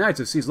 bands of white knights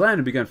have seized land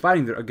and begun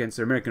fighting against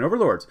their American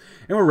overlords,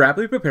 and we're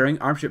rapidly preparing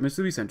armed shipments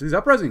to be sent to these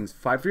uprisings.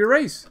 Fight for your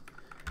race.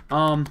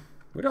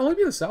 Would it only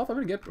be the South? I'm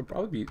gonna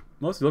probably be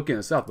mostly looking at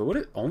the South, but would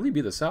it only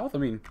be the South? I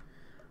mean,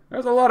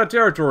 there's a lot of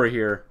territory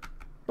here,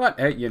 but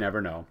hey, you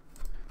never know.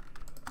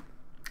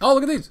 Oh,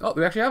 look at these. Oh,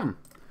 we actually have them.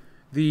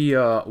 The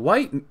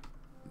White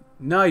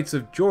Knights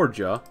of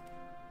Georgia,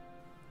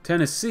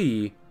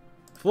 Tennessee,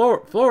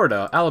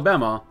 Florida,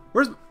 Alabama.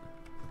 Where's...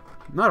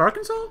 Not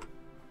Arkansas?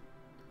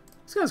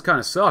 These guys kind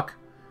of suck.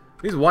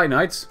 These White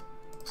Knights.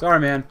 Sorry,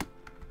 man.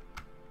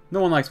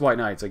 No one likes White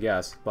Knights, I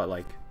guess. But,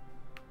 like...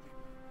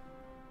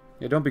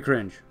 Yeah, don't be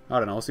cringe. I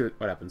don't know. We'll see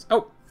what happens.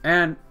 Oh,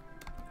 and...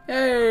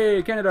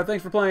 Hey, Canada,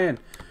 thanks for playing.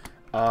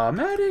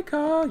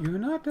 America, you're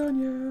not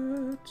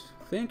done yet.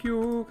 Thank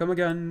you. Come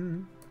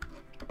again.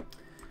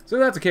 So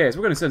if that's the case,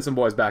 we're going to send some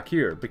boys back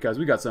here because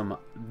we got some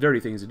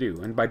dirty things to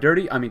do. And by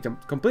dirty, I mean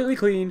completely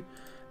clean.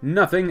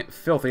 Nothing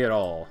filthy at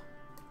all.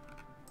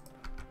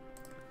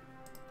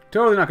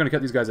 Totally not going to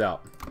cut these guys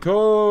out.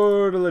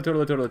 Totally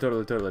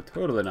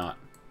not.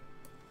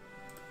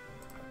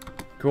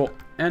 Cool.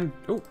 And,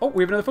 oh,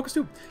 we have another focus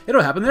too.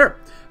 It'll happen there.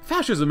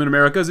 Fascism in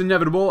America is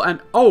inevitable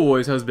and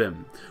always has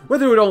been.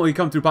 Whether it would only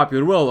come through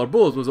popular will or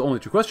bullets was the only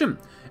true question.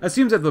 It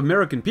seems that the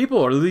American people,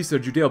 or at least their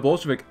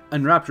Judeo-Bolshevik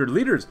enraptured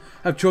leaders,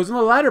 have chosen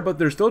the latter, but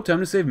there's still time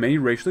to save many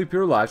racially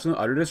pure lives from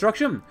utter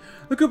destruction.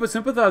 The group of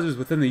sympathizers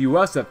within the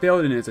U.S. that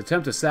failed in its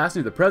attempt to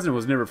assassinate the president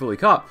was never fully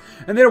caught,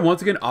 and they are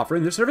once again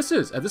offering their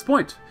services at this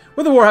point.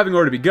 With the war having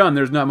already begun,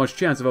 there's not much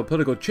chance of a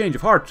political change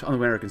of heart on the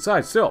American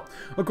side still,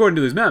 according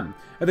to these men.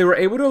 If they were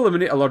able to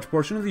eliminate a large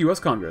portion of the U.S.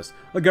 Congress,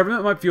 the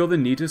government might feel the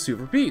need to sue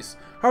for peace.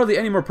 Hardly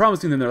any more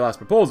promising than their last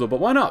proposal, but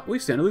why not? We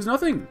stand to lose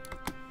nothing.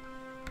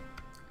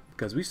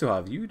 Because we still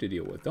have you to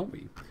deal with, don't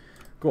we?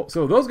 Cool.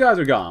 So those guys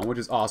are gone, which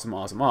is awesome,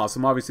 awesome,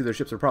 awesome. Obviously, their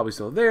ships are probably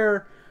still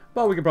there,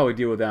 but we can probably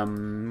deal with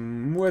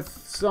them with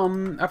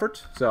some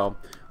effort. So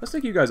let's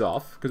take you guys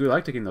off, because we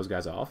like taking those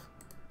guys off.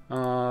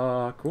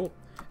 Cool.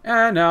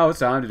 And now it's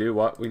time to do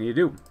what we need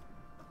to do.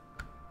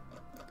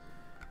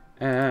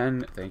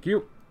 And thank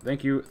you.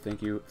 Thank you,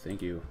 thank you,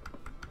 thank you.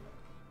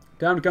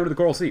 Time to come to the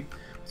Coral Sea.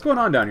 What's going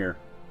on down here?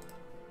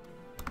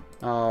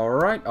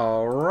 Alright,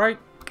 alright.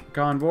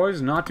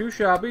 Convoys, not too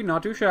shabby,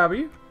 not too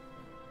shabby.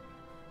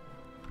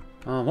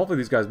 Hopefully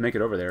these guys make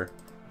it over there.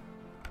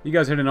 You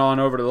guys heading on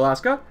over to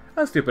Alaska?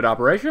 A stupid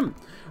operation.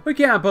 We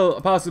can't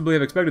possibly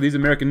have expected these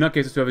American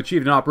nutcases to have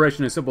achieved an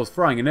operation as simple as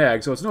frying an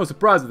egg, so it's no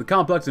surprise that the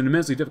complex and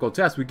immensely difficult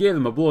task we gave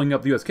them of blowing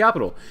up the U.S.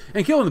 Capitol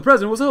and killing the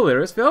president was a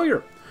hilarious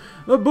failure.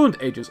 The Bund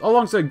agents,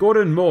 alongside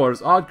Gordon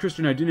Moore's odd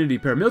Christian identity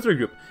paramilitary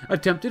group,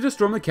 attempted to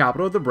storm the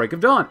Capitol at the break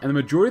of dawn, and the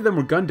majority of them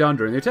were gunned down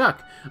during the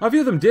attack. A few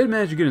of them did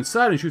manage to get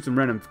inside and shoot some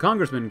random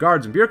congressmen,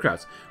 guards, and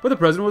bureaucrats, but the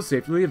president was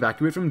safely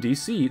evacuated from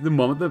D.C. the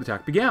moment the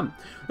attack began.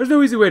 There's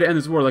no easy way to end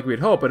this war like we had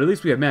hoped, but at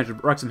least we have managed to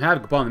wreak some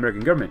havoc upon the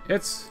American government.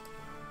 It's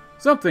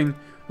something.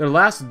 Their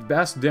last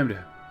best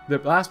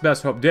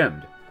hope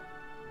dimmed.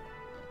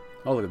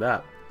 Oh, look at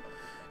that.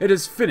 It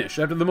is finished.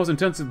 After the most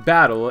intensive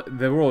battle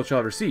the world shall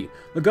ever see,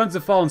 the guns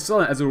have fallen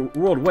silent as the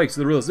world wakes to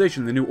the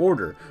realization of the new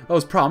order that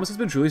was promised has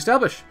been truly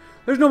established.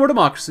 There's no more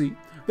democracy.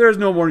 There is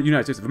no more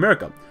United States of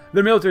America.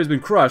 Their military has been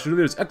crushed, their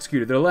leaders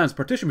executed, their lands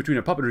partitioned between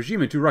a puppet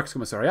regime and 2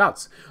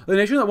 Reichskommissariats. The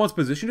nation that once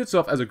positioned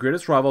itself as the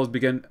greatest rival has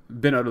been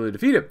utterly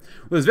defeated.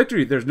 With this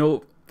victory, there's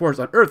no force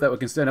on earth that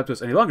can stand up to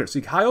us any longer.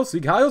 Seek Heil,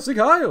 seek Heil, seek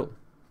Heil!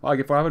 Well, I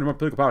get 500 more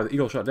political power. The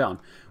Eagle shut down.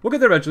 We'll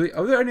get there eventually.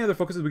 Are there any other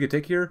focuses we could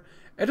take here?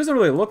 It doesn't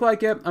really look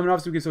like it. I mean,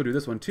 obviously, we can still do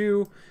this one,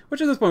 too.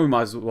 Which, at this point, we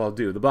might as well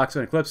do. The Black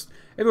Sun Eclipse.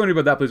 If you want to read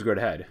about that, please go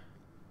ahead.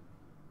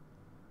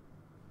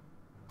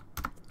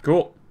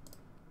 Cool.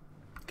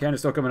 Canada's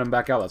still coming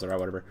back out. That's alright,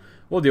 whatever.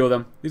 We'll deal with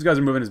them. These guys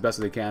are moving as best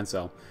as they can,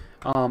 so.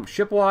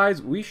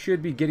 Ship-wise, we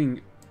should be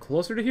getting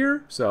closer to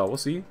here. So, we'll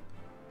see.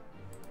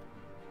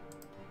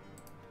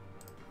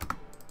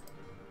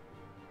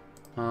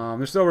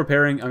 They're still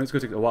repairing. I mean, it's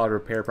going to take a while to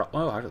repair.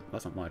 Oh, actually,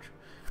 that's not much.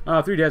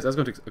 3 days. That's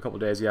going to take a couple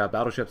days. Yeah,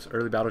 battleships,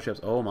 early battleships.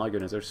 Oh my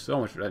goodness, there's so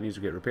much that needs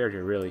to get repaired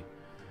here, really.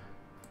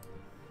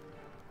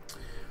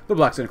 The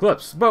Black Sun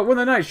Eclipse. But when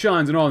the night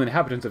shines on all the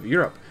inhabitants of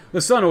Europe,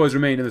 the sun always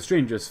remained in the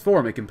strangest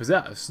form it can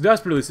possess,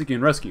 desperately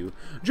seeking rescue.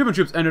 German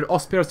troops entered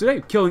Ostparis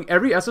today, killing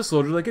every SS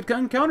soldier they could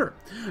encounter.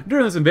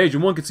 During this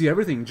invasion, one could see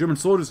everything. German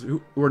soldiers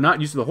who were not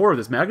used to the horror of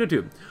this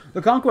magnitude.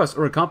 The conquests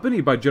were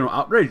accompanied by general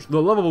outrage,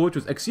 the level of which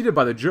was exceeded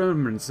by the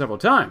Germans several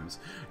times.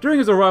 During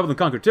his arrival in the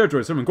conquered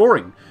territories, Hermann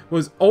Goering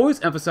was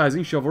always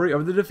emphasizing chivalry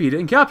over the defeated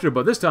and captured,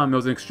 but this time it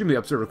was an extremely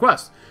absurd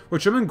request,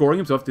 which Hermann Goering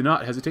himself did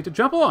not hesitate to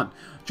trample on.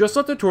 Just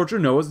let the torture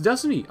know its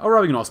destiny.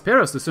 Arriving in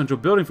Ostparis, the central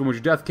building from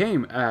which death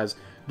came as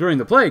during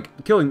the plague,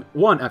 killing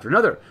one after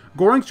another,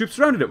 Goring's troops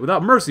surrounded it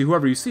without mercy.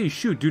 Whoever you see,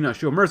 shoot. Do not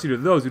show mercy to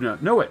those who do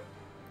not know it.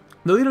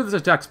 The leader of this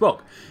attack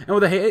spoke, and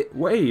with a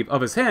wave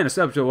of his hand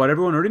established what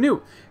everyone already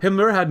knew.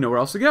 Himmler had nowhere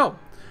else to go.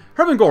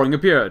 Hermann Goering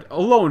appeared,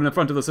 alone in the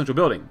front of the central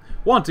building,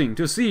 wanting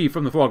to see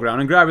from the foreground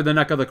and grabbing the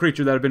neck of the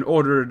creature that had been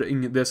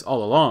ordering this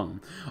all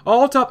along.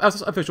 All top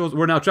SS officials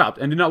were now trapped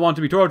and did not want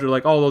to be tortured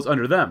like all those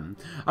under them.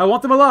 I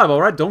want them alive,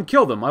 alright? Don't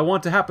kill them. I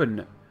want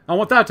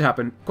that to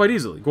happen quite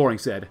easily, Goring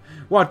said,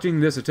 watching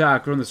this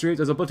attack from the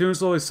streets as a platoon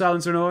slowly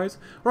silenced their noise.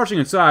 Rushing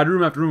inside,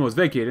 room after room was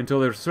vacated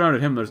until they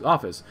surrounded Himmler's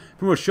office,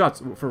 from which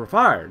shots were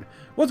fired.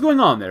 What's going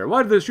on there?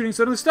 Why did the shooting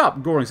suddenly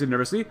stop? Goring said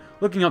nervously,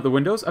 looking out the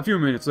windows. A few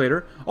minutes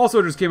later, all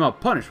soldiers came out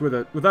punished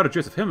without a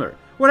trace of Himmler.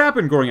 What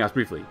happened? Goring asked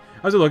briefly,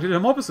 as I looked at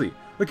him hopelessly.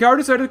 The coward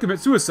decided to commit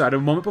suicide a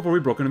moment before we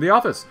broke into the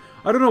office.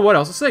 I don't know what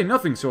else to say.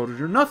 Nothing,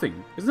 soldier,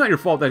 nothing. It's not your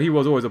fault that he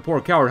was always a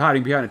poor coward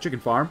hiding behind a chicken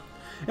farm.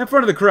 In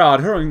front of the crowd,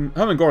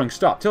 Hermann Goering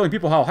stopped, telling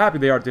people how happy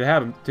they are to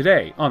have him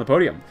today on the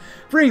podium,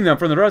 freeing them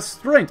from the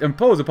restraint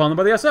imposed upon them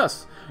by the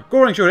SS.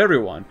 Goring showed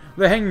everyone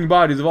the hanging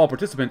bodies of all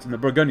participants in the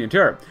Burgundian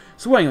terror,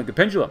 swaying like a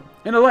pendulum,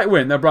 in a light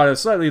wind that brought a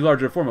slightly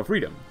larger form of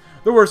freedom.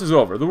 The worst is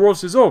over. The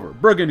worst is over.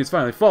 Burgundy's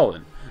finally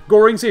fallen.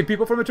 Goring saved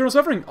people from eternal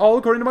suffering, all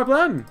according to my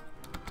plan.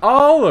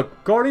 All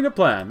according to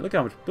plan. Look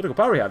how much political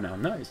power we have now.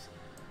 Nice.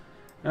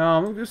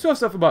 There's still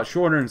stuff about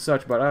Shorter and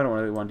such, but I don't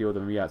really want to deal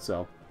with them yet,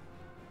 so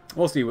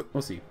we'll see.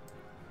 We'll see.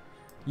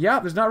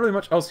 Yeah, there's not really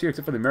much else here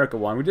except for the America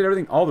one. We did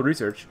everything, all the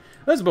research.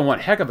 This has been one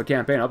heck of a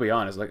campaign, I'll be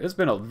honest. Like, it's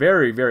been a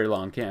very, very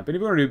long campaign.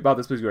 If you want to do about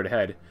this, please go right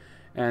ahead.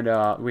 And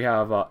we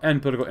have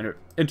end political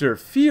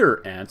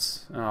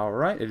interference.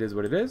 Alright, it is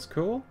what it is.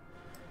 Cool.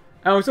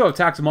 And we still have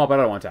tax them all, but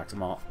I don't want to tax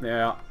them all.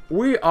 Yeah,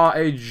 we are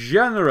a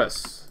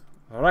generous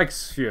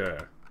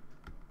Reichsführer.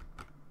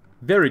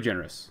 Very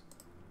generous.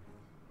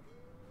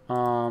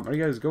 Are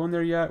you guys going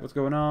there yet? What's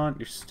going on?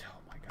 You're still,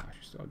 oh my gosh,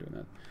 you're still doing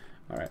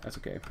that. Alright, that's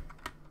okay.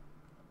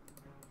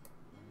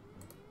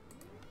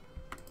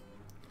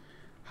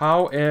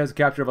 How is the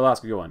capture of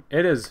Alaska going?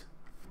 It is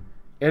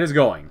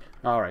going.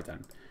 Alright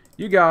then.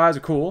 You guys are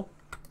cool.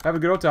 Have a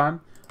good old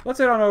time. Let's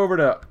head on over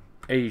to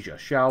Asia,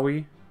 shall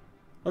we?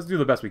 Let's do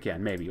the best we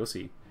can. Maybe. We'll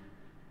see.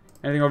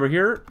 Anything over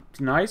here?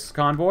 Nice.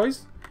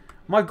 Convoys.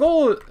 My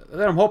goal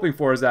that I'm hoping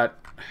for is that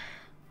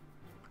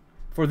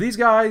for these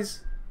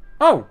guys...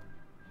 Oh!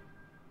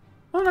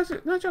 Oh, nice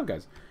job,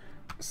 guys.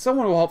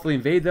 Someone will hopefully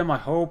invade them, I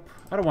hope.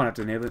 I don't want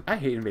to have to... I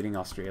hate invading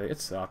Australia.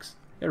 It sucks.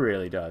 It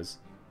really does.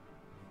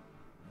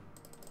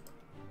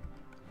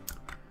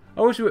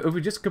 I wish if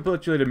we just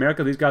capitulated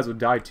America, these guys would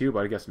die too,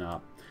 but I guess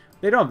not.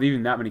 They don't have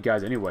even that many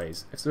guys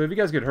anyways. So if you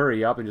guys could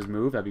hurry up and just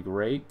move, that'd be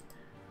great.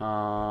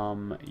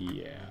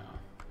 Yeah.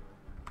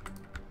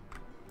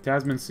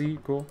 Tasman Sea,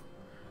 cool.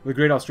 The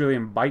Great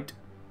Australian Bite.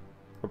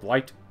 Or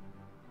Blight.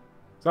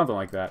 Something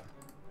like that.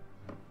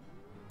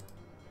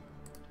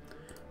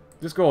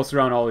 Just go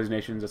surround all these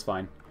nations, that's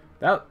fine.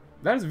 That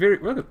is very...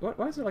 Look at...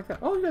 Why is it like that?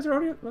 Oh, you guys are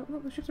already...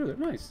 Look, the ships are there.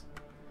 Nice.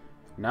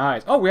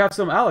 Nice. Oh, we have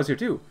some allies here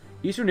too.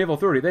 Eastern Naval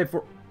Authority. They have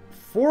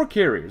four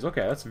carriers.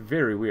 Okay, that's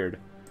very weird.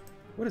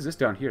 What is this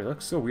down here? That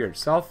looks so weird.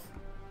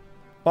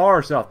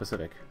 Far South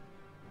Pacific.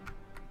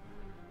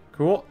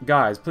 Cool.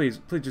 Guys, please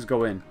just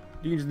go in.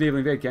 You can just naval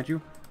invade, can't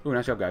you? Ooh,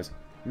 nice job, guys.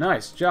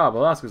 Nice job.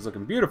 Alaska's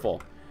looking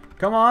beautiful.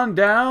 Come on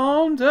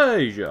down to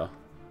Asia.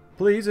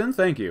 Please and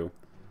thank you.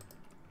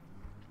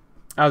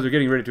 As we're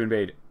getting ready to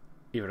invade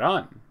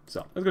Iran.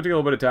 So, it's going to take a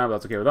little bit of time, but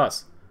that's okay with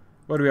us.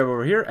 What do we have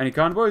over here? Any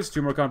convoys?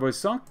 2 more convoys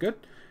sunk. Good.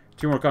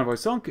 2 more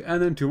convoys sunk,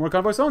 and then 2 more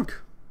convoys sunk.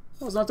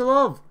 What's not to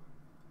love?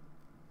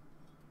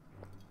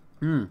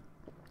 Look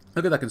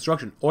at that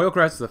construction. Oil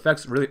crisis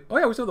affects really... Oh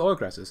yeah, we still have the oil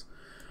crisis.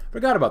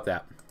 Forgot about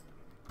that.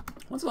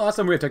 When's the last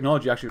time we had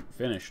technology actually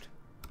finished?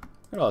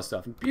 Look at all this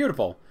stuff.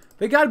 Beautiful.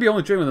 They gotta be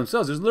only trading with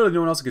themselves. There's literally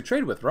no one else they could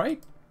trade with,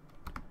 right?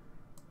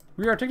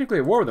 We are technically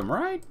at war with them,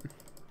 right?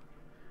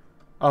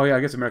 Oh yeah, I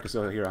guess America's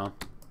still here, huh?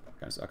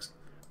 Kinda sucks.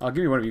 Give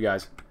me one of you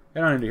guys.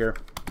 Head on into here.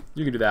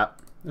 You can do that.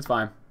 That's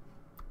fine.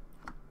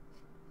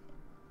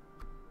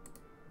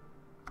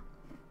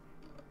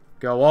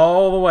 Go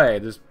all the way.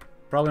 There's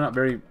probably not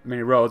very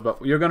many roads,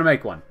 but you're gonna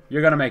make one.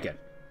 You're gonna make it.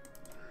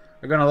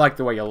 You're gonna like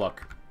the way you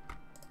look.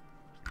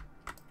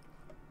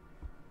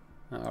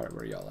 Alright,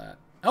 where are y'all at?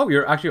 Oh,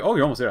 you're actually... Oh,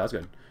 you're almost there. That's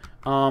good.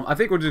 I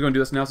think we're just gonna do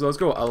this now. So let's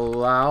go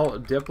allow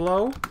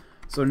Diplo.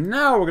 So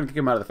now we're going to kick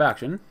him out of the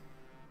faction.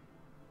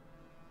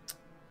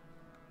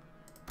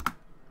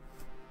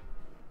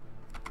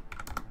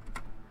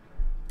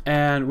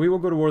 And we will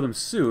go to war with them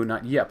soon.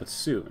 Not yet, but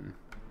soon.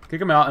 Kick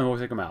him out and we'll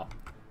take him out.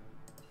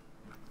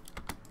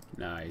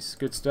 Nice.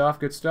 Good stuff,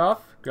 good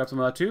stuff. Grab some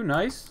of that too.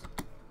 Nice.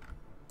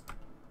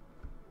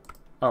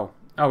 Oh.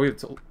 Oh, we have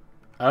to...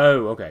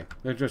 Oh, okay.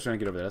 They're just trying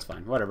to get over there. That's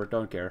fine. Whatever.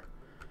 Don't care.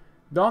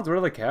 Don't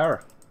really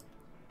care.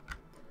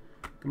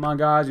 Come on,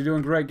 guys. You're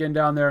doing great getting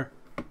down there.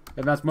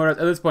 Advanced motors.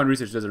 At this point,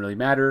 research doesn't really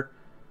matter.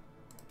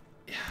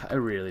 Yeah, it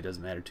really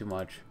doesn't matter too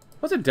much.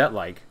 What's a debt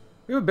like?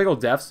 We have a big old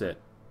deficit.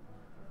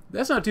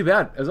 That's not too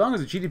bad. As long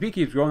as the GDP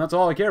keeps growing, that's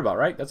all I care about,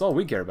 right? That's all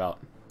we care about.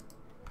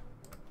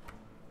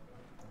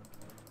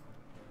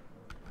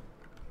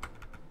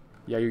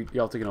 Yeah,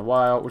 y'all taking a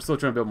while. We're still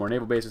trying to build more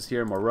naval bases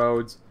here, more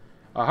roads.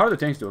 How are the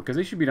tanks doing? Because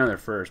they should be down there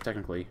first,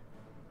 technically.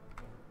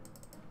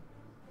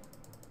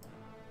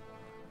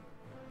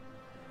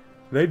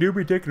 They do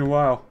be taking a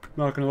while.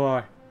 Not gonna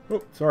lie.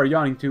 Oh, sorry,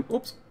 yawning too.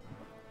 Oops.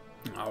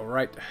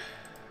 Alright.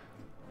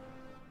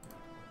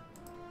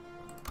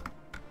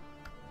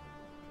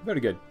 Very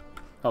good.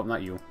 Oh,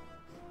 not you.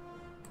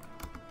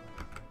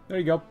 There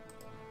you go.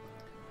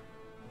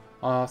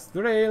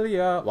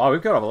 Australia. Wow,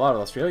 we've killed off a lot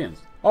of Australians.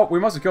 Oh, we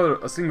must have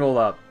killed a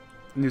single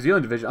New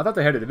Zealand division. I thought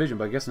they had a division,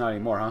 but I guess not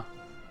anymore, huh?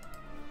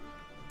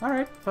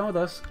 Alright, fine with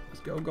us.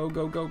 Let's go, go,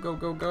 go, go, go,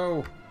 go,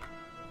 go.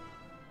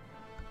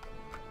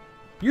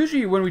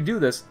 Usually when we do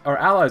this, our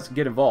allies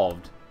get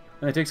involved,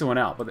 and they take someone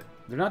out, but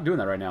they're not doing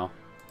that right now.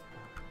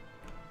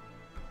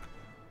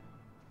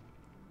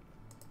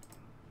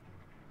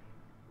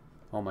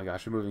 Oh my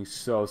gosh, you're moving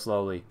so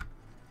slowly.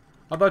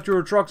 I thought you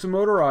were trucks and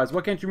motorized.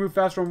 Why can't you move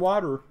faster on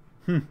water?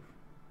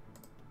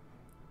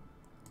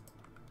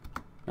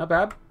 Not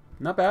bad.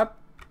 Not bad.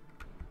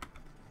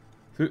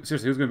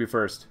 Seriously, who's going to be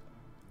first?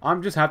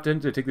 I'm just happy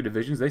to take the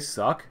divisions. They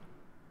suck.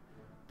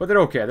 But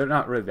they're okay. They're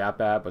not really that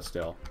bad, but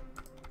still.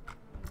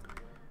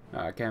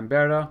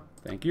 Canberra.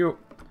 Thank you.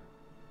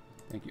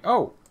 Thank you.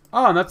 Oh!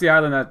 Oh, and that's the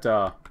island that,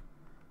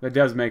 that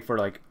devs make for,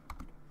 like,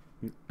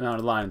 on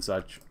a line and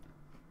such.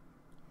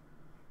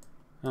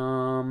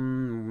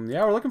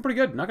 Yeah, we're looking pretty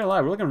good. Not gonna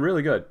lie, we're looking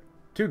really good.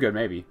 Too good,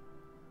 maybe.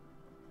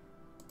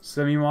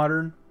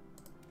 Semi-modern.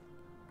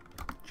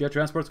 Jet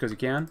transports, because you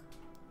can.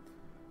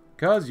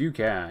 Because you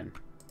can.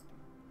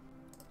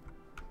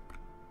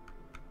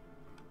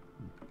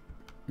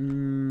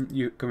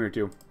 You come here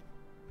too.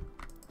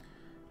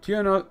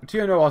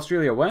 TNO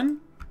Australia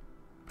when?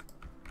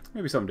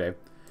 Maybe someday.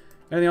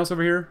 Anything else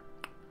over here?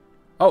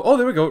 Oh,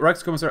 there we go.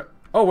 Rex Commissar.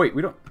 Oh, wait,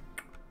 we don't...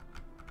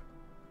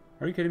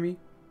 Are you kidding me?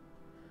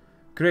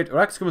 Create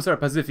Rex Commissar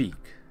Pacific.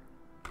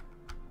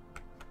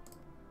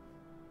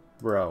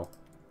 Bro.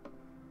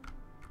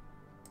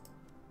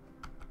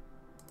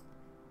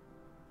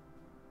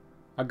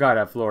 I gotta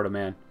have Florida,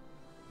 man.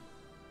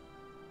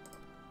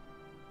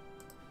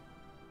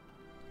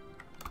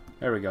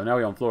 There we go. Now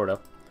we own Florida.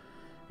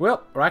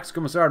 Well, Rex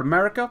Commissar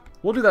America.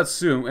 We'll do that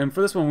soon. And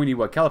for this one, we need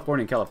what?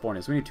 California and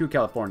California. So we need 2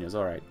 Californias.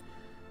 All right.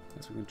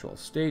 Let's control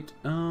state.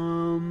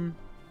 There's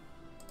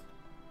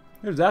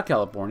that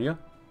California.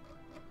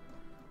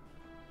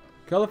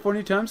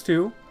 California times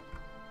 2.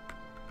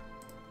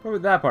 What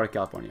about that part of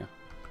California?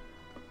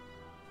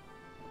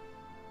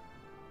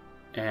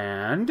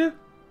 And...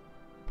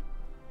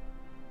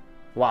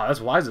 Wow,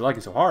 that's why is it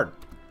liking so hard?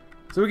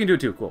 So we can do it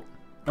too. Cool.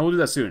 And we'll do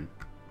that soon.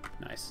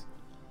 Nice.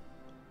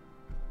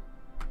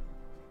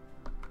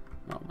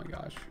 Oh my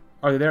gosh.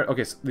 Are they there?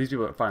 Okay, so these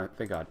people are fine.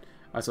 Thank God.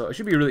 So it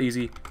should be really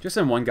easy. Just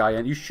send one guy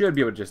in. You should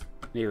be able to just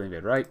naval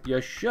invade, right? You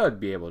should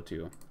be able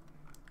to.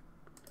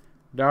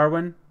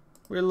 Darwin.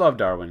 We love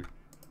Darwin.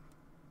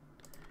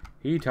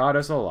 He taught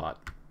us a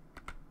lot.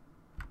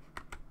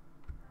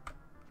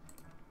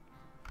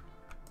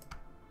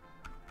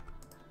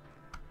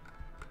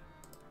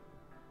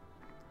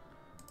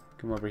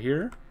 Come over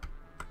here.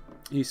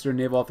 Eastern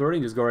Naval Authority.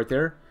 Just go right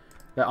there.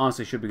 That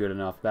honestly should be good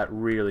enough. That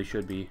really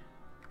should be.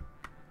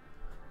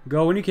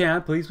 Go when you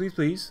can. Please, please,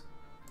 please.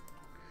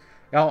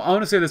 Now, I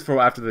want to say this for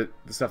after the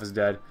stuff is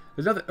dead.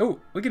 There's nothing... Oh,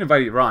 we can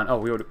invite Iran. Oh,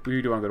 we do want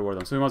to go to war with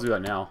them. So we must do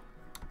that now.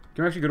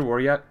 Can we actually go to war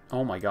yet?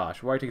 Oh my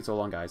gosh. Why are you taking so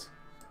long, guys?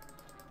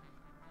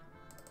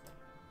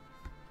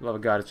 Love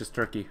of God, it's just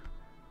Turkey.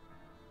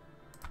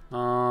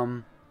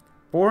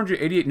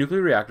 488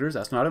 nuclear reactors.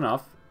 That's not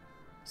enough.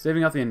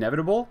 Saving out the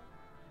inevitable.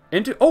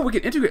 Oh, we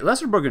can integrate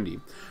Lesser Burgundy.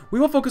 We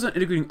will focus on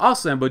integrating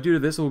Ausland, but due to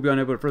this, we'll be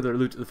unable to further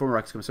loot the former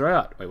Rex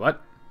Commissariat. Wait,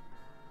 what?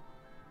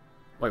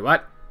 Wait,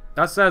 what?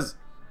 That says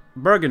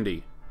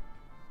Burgundy.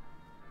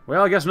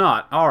 Well, I guess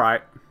not.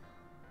 Alright.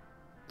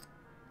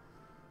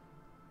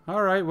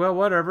 Alright, well,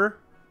 whatever.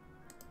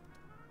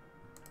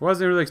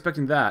 Wasn't really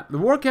expecting that. The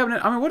War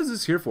Cabinet, I mean, what is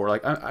this here for?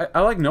 Like, I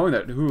like knowing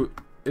that who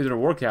is in a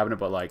War Cabinet,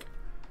 but like,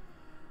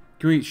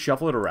 can we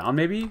shuffle it around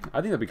maybe?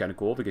 I think that'd be kind of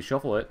cool if we could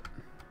shuffle it.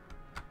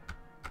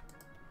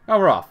 Oh,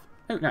 we're off.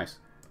 Oh, nice.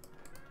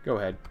 Go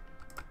ahead.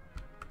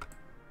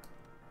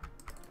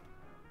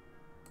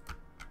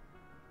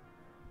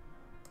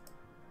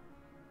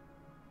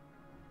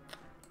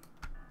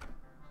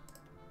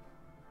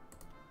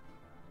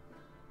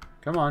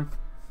 Come on.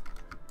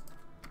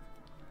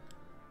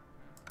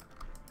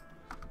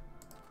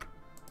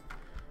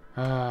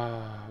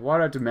 Why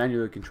do I have to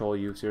manually control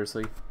you?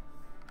 Seriously?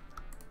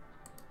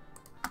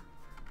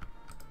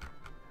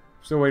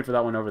 Still wait for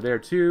that one over there,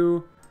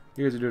 too.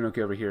 You guys are doing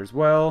okay over here as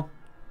well.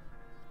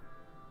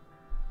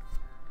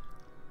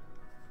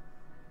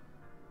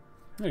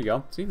 There you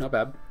go. See, not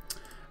bad.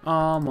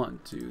 1,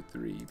 2,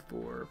 3,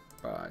 4,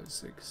 5,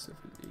 6, 7,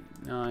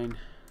 8, 9.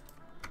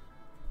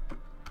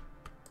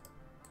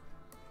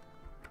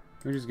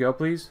 Can we just go,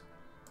 please?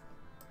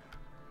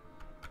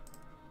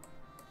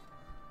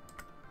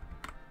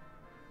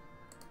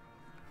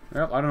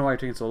 Well, I don't know why you're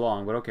taking so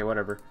long, but okay,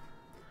 whatever.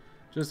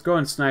 Just go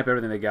and snipe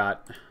everything they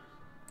got.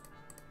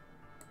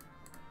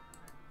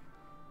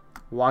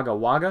 Wagga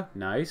Wagga,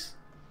 nice.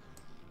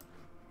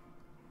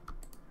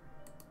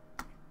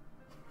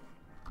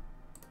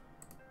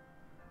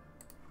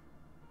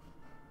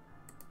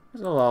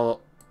 There's a lot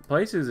of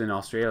places in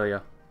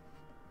Australia.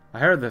 I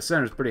heard the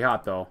center's pretty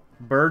hot, though.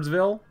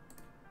 Birdsville?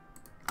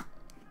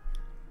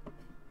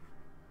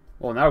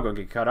 Well, now we're going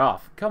to get cut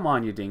off. Come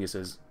on, you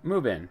dinguses.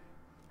 Move in.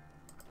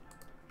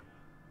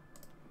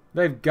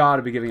 They've got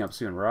to be giving up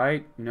soon,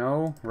 right?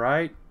 No?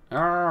 Right?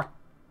 Ah!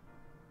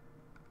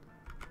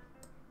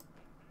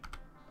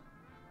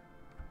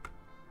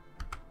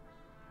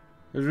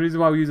 There's a reason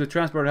why we use the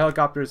transport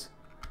helicopters.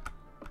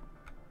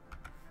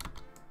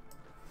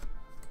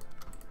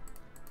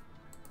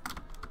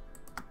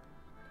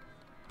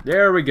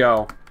 There we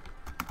go.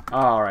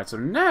 Alright, so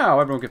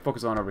now everyone can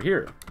focus on over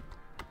here.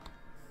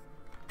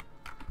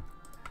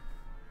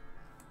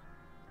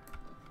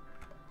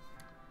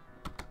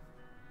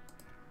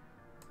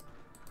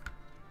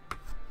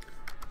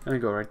 And then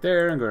go right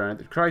there and go down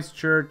to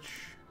Christchurch.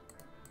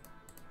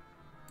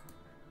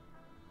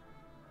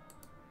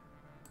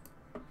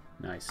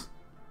 Nice.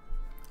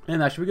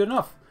 And that should be good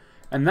enough.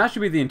 And that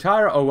should be the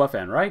entire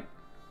OFN, right?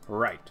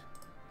 Right.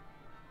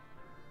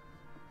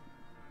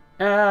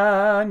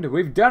 And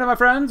we've done it, my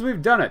friends.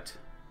 We've done it.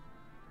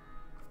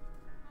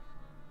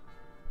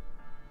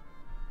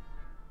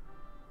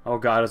 Oh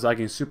god, it's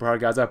lagging super hard,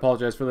 guys. I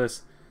apologize for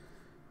this.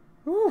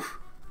 Whew.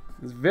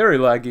 It's very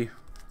laggy.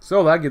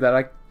 So laggy that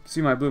I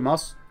see my blue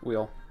mouse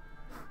wheel.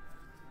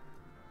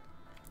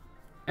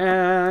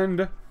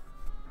 And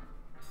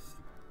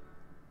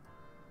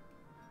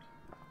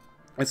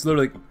it's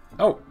literally...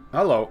 Oh,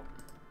 hello.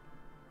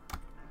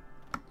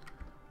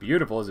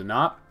 Beautiful, is it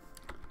not?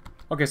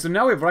 Okay, so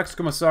now we have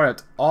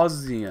Reichskommissariat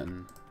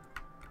Ozian.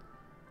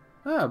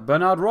 Ah,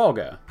 Bernard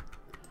Rolga.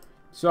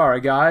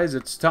 Sorry, guys,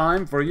 it's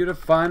time for you to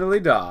finally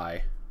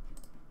die.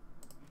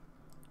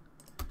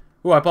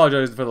 Oh, I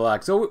apologize for the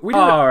lag. So we did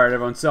Alright,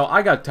 everyone. So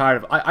I got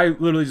tired of... I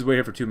literally just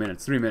waited for 2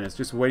 minutes, 3 minutes,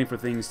 just waiting for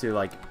things to,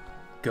 like,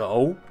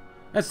 go.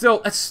 It's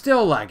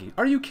still lagging.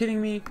 Are you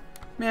kidding me?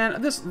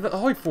 Man, the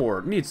Hoi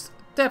 4 needs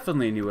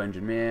definitely a new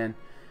engine, man.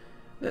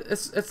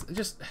 It's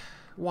just...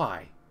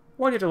 Why?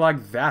 Why do you have to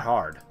lag that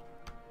hard?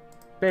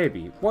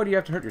 Baby, why do you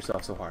have to hurt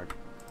yourself so hard?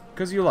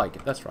 Because you like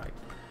it, that's right.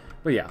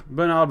 But yeah,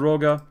 Bernard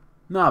Roga,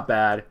 not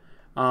bad.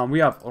 We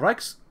have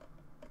Rex...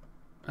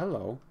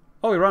 Hello.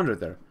 Oh, you're under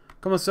there.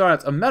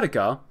 Commissariat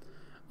America,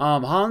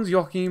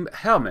 Hans-Joachim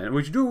Hermann,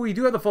 we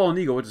do have the Fallen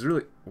Eagle, which is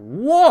really...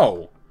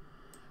 Whoa!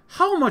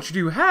 How much do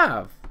you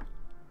have?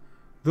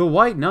 The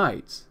White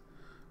Knights.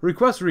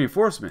 Request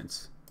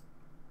reinforcements.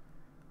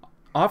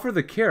 Offer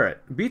the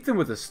carrot. Beat them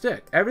with a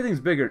stick. Everything's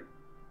bigger...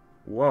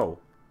 Whoa.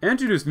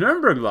 Introduce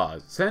Nuremberg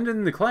laws. Send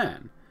in the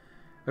clan.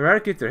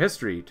 Eradicate their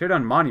history. Tear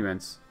down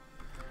monuments.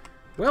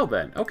 Well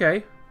then,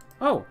 okay.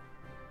 Oh.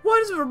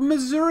 Why is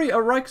Missouri a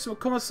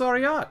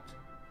Reichskommissariat?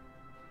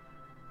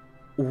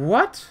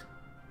 What?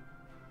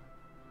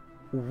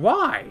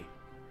 Why?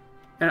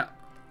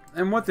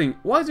 And one thing,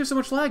 why is there so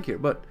much lag here?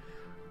 But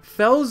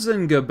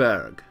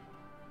Felsengeberg.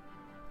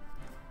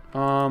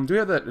 Do we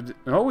have that?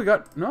 Oh, we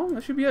got... No,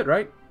 that should be it,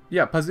 right?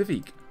 Yeah,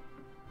 Pacific.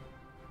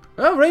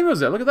 Oh,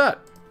 Rainbow's there. Look at that.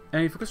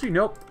 Any focus tree?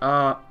 Nope.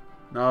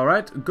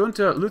 Alright.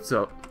 Gunther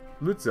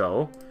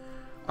Lutzow.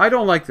 I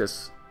don't like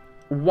this.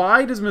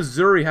 Why does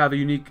Missouri have a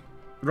unique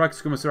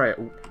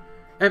Reichskommissariat?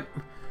 And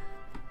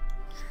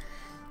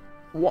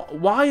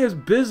why is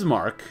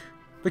Bismarck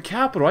the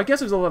capital? I guess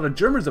there's a lot of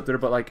Germans up there,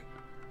 but like,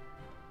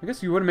 I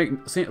guess you wouldn't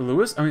make St.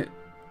 Louis. I mean,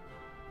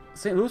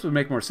 St. Louis would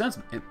make more sense,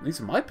 at least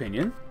in my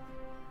opinion.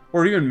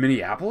 Or even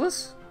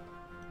Minneapolis?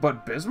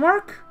 But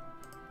Bismarck?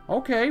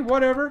 Okay,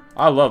 whatever.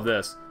 I love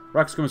this.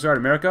 Reichskommissariat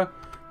America.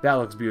 That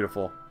looks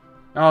beautiful.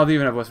 Oh, they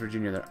even have West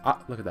Virginia there.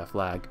 Ah, look at that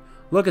flag.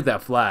 Look at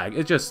that flag.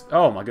 It's just...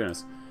 Oh, my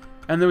goodness.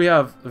 And then we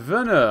have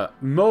Werner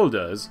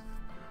Molders.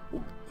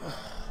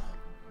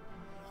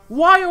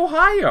 Why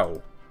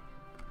Ohio?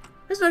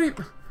 It's not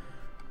even...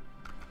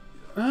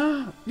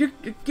 your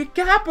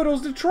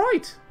capital's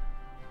Detroit.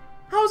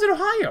 How is it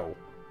Ohio?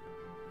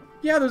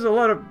 Yeah, there's a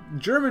lot of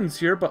Germans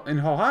here, but in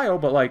Ohio,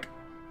 but like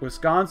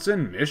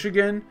Wisconsin,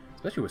 Michigan,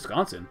 especially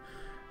Wisconsin,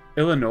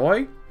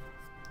 Illinois.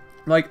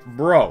 Like,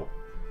 bro.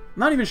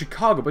 Not even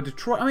Chicago, but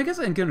Detroit. I mean, I guess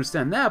I can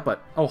understand that,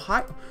 but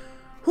Ohio...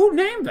 Who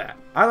named that?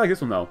 I like this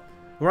one, though.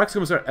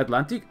 Reichskommissar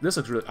Atlantic. This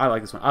looks really... I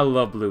like this one. I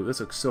love blue. This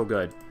looks so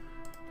good.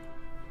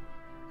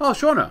 Oh,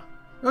 Shona.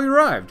 Oh, you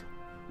arrived.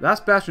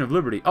 Last bastion of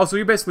liberty. Oh, so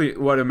you're basically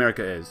what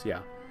America is.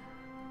 Yeah.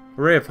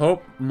 Ray of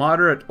hope.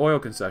 Moderate oil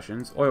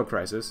concessions. Oil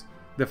crisis.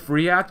 The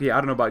Free Act. Yeah,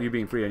 I don't know about you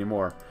being free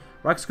anymore.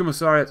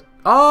 Reichskommissariat.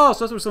 Oh, so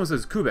that's what someone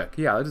says. Quebec.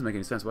 Yeah, that doesn't make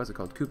any sense. Why is it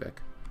called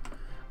Quebec?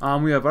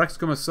 We have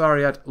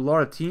Reichskommissariat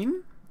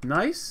Lauretin.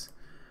 Nice.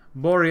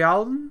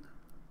 Borealen.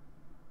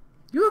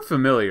 You look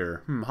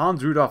familiar.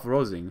 Hans Rudolf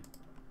Rosing.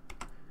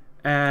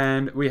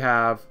 And we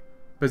have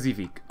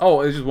Pacific. Oh,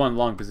 it's just one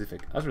long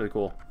Pacific. That's really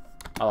cool.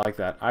 I like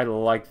that. I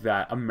like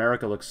that.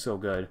 America looks so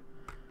good.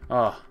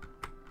 Oh.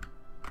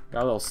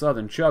 Got a little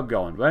southern chub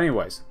going. But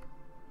anyways.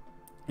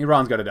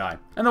 Iran's got to die.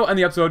 And they'll end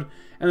the episode.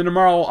 And then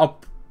tomorrow,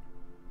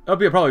 it'll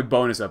be a probably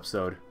bonus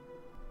episode.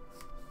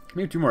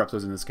 Maybe 2 more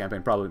episodes in this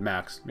campaign. Probably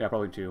max. Yeah,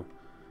 probably 2.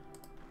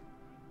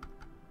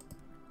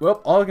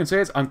 Well, all I can say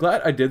is I'm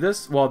glad I did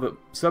this while the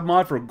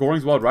submod for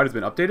Goring's Wild Ride has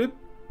been updated.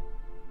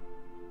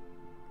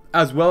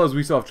 As well as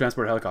we still have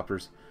transport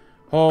helicopters.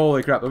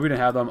 Holy crap, if we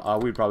didn't have them,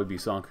 we'd probably be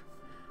sunk.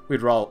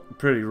 We'd all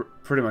pretty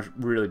much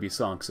really be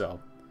sunk, so...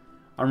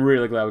 I'm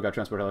really glad we got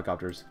transport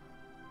helicopters.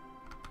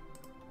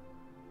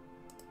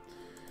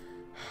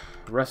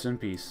 Rest in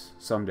peace.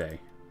 Someday.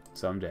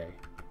 Someday.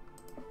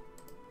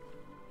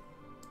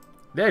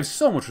 They have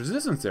so much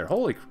resistance there.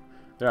 Holy...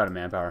 They're out of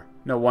manpower.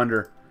 No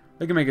wonder.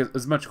 They can make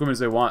as much equipment as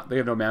they want. They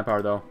have no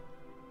manpower, though.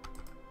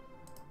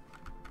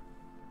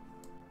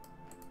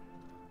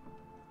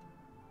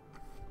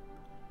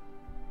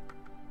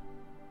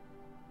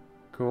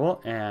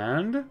 Cool,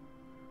 and...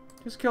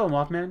 Just kill them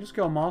off, man. Just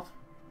kill them off.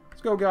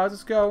 Let's go, guys.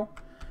 Let's go.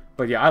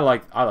 But yeah, I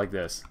like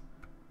this.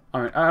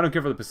 I mean, I don't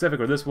care for the Pacific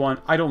or this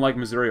one. I don't like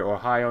Missouri or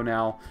Ohio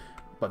now.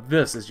 But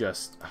this is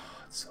just... Oh,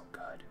 it's so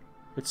good.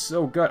 It's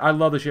so good. I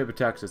love the shape of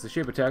Texas. The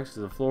shape of Texas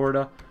is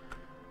Florida.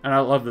 And I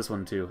love this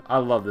one, too. I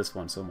love this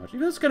one so much. You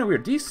know, it's kind of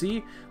weird.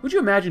 D.C., would you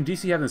imagine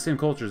D.C. having the same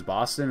culture as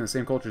Boston and the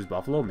same culture as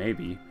Buffalo?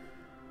 Maybe.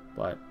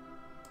 But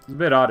it's a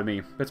bit odd to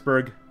me.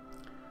 Pittsburgh.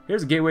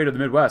 Here's a gateway to the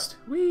Midwest.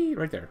 Whee!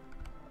 Right there.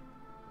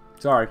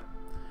 Sorry.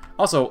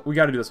 Also, we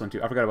got to do this one,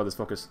 too. I forgot about this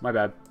focus. My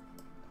bad.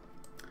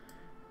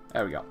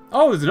 There we go.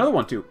 Oh, there's another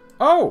one, too.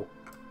 Oh!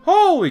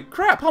 Holy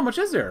crap! How much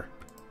is there?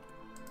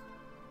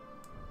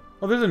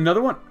 Oh, there's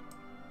another one.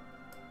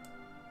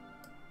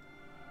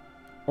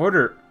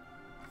 Order...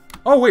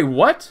 Oh, wait,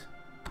 what?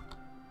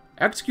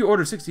 Execute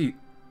order 60...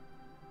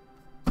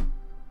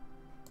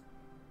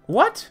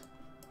 What?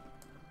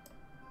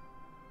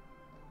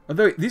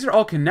 Oh, these are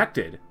all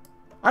connected.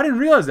 I didn't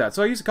realize that,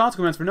 so I used the console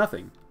commands for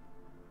nothing.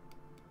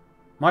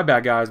 My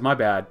bad, guys, my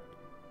bad.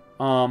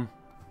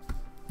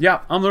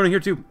 Yeah, I'm learning here,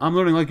 too. I'm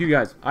learning like you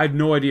guys. I had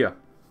no idea.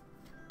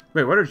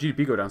 Wait, why did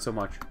GDP go down so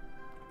much?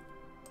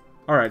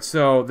 Alright,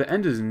 so the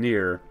end is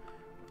near.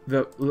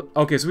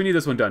 Okay, so we need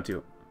this one done,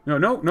 too. No,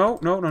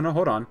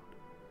 hold on.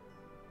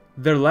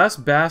 Their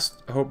last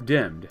bast hope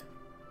dimmed.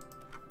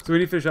 So we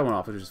need to finish that one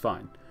off, which is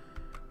fine.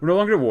 We're no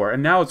longer at war,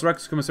 and now it's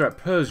Reichskommissariat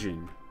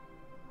Pershing.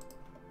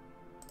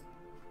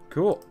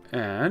 Cool.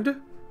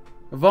 And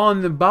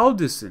von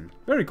Baldison.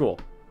 Very cool.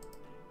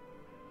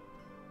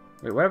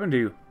 Wait, what happened to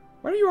you?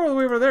 Why are you all the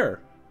way over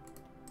there?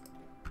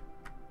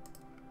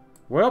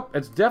 Well,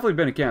 it's definitely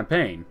been a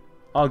campaign.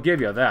 I'll give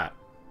you that.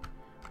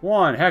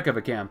 One heck of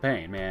a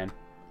campaign, man.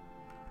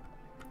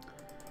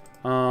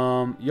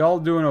 Y'all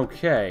doing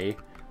okay.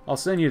 I'll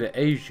send you to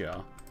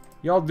Asia.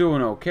 Y'all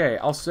doing okay.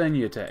 I'll send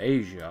you to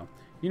Asia.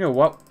 You know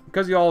what?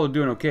 Because y'all are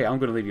doing okay, I'm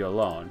going to leave you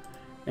alone.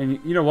 And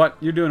you know what?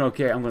 You're doing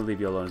okay, I'm going to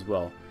leave you alone as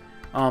well.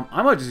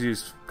 I might just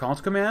use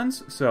console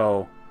commands,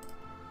 so...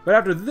 But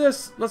after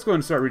this, let's go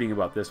and start reading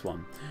about this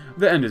one.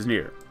 The end is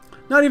near.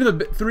 Not even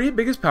the 3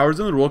 biggest powers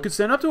in the world could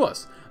stand up to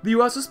us. The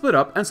US is split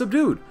up and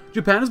subdued.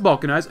 Japan is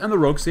balkanized, and the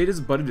rogue state is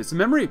but a distant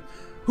memory.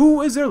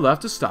 Who is there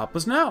left to stop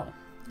us now?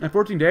 In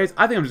 14 days,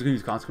 I think I'm just going to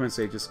use console commands,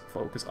 say just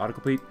focus,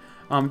 autocomplete.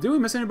 Did we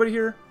miss anybody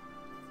here?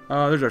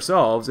 There's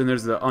ourselves, and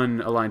there's the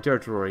unaligned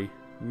territory.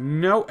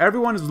 No,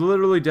 everyone is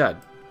literally dead.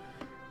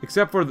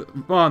 Except for the...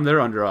 Well,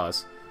 they're under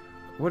us.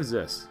 What is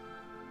this?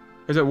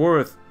 Is it war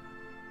with...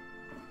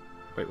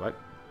 Wait, what?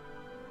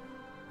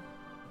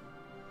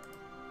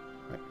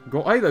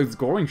 It's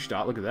Göring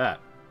shot. Look at that.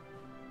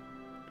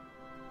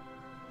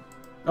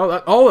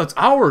 Oh, that's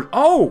ours.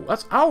 Oh,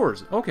 that's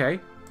ours. Okay.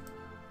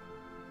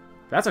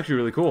 That's actually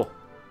really cool.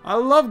 I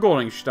love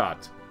Göring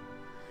shot.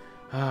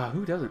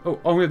 Who doesn't?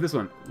 Oh, we have this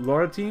one.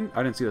 Lauretin?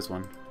 I didn't see this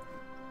one.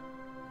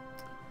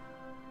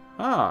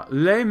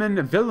 Lehman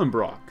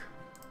Willenbrock.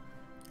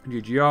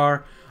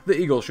 GGR. The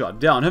Eagle shot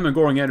down. Hermann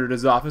Goering entered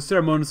his office,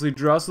 ceremoniously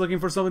dressed, looking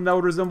for something that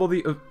would resemble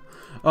the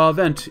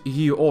event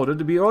he ordered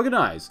to be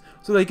organized,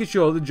 so that he could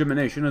show the German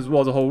nation as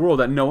well as the whole world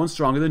that no one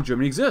stronger than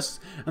Germany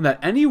exists, and that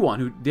anyone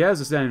who dares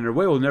to stand in her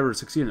way will never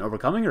succeed in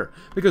overcoming her,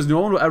 because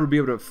no one will ever be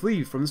able to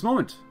flee from this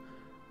moment.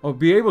 Or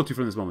be able to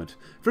from this moment.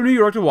 From New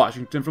York to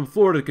Washington, from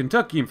Florida to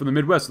Kentucky, and from the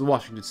Midwest to the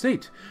Washington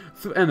State,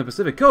 and the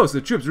Pacific Coast,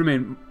 the troops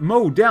remain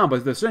mowed down by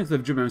the strength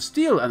of German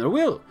steel and their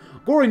will.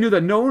 Goring knew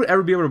that no one would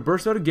ever be able to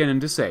burst out again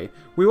and to say,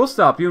 "We will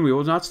stop you, and we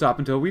will not stop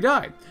until we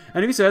die."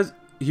 And if he says,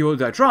 he will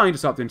die trying to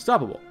stop the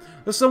unstoppable.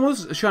 The sun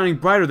was shining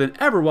brighter than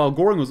ever while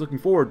Goring was looking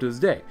forward to his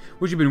day,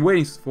 which he'd been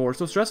waiting for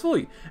so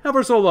stressfully, and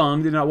for so long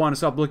he did not want to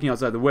stop looking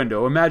outside the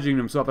window, imagining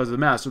himself as the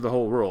master of the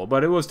whole world.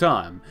 But it was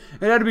time.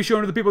 It had to be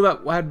shown to the people that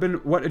had been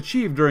what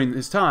achieved during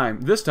this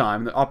time,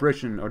 the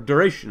operation or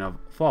duration of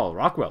Fall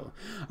Rockwell.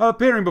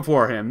 Appearing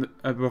before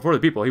the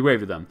people, he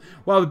waved to them,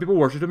 while the people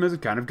worshipped him as a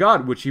kind of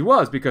god, which he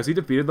was, because he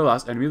defeated the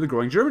last enemy of the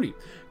growing Germany.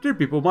 Dear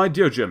people, my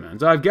dear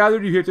Germans, I have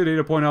gathered you here today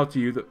to point out to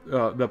you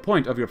the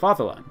point of your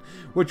fatherland,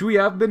 which we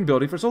have been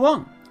building for so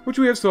long, which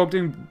we have soaked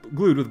and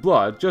glued with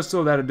blood, just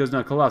so that it does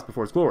not collapse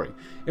before its glory,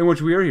 in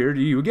which we are here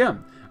to you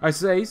again. I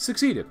say,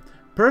 succeeded.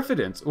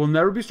 Perfidence will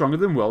never be stronger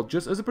than will,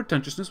 just as the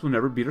pretentiousness will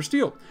never beat or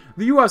steal.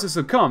 The U.S. has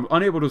succumbed,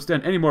 unable to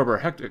stand any more of our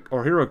hectic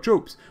or heroic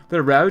troops that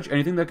have ravaged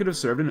anything that could have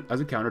served as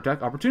a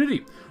counterattack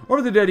opportunity,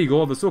 or the dead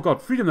eagle of the so-called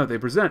freedom that they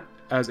present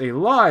as a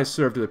lie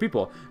served to the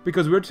people,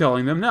 because we are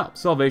telling them now,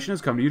 salvation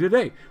has come to you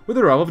today, with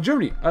the arrival of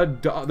Germany,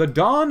 the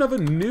dawn of a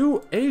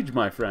new age,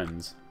 my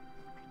friends.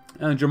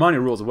 And Germany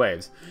rules the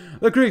waves.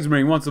 The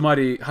Kriegsmarine, once a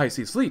mighty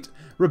high-seas fleet,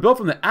 rebuilt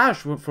from the ash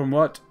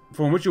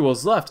from which it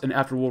was left and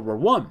after World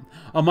War I,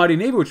 a mighty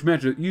navy which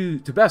managed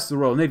to best the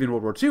Royal Navy in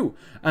World War II,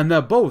 and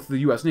both the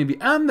U.S. Navy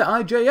and the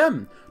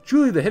IJM,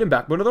 truly the hidden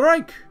backbone of the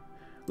Reich.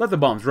 Let the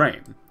bombs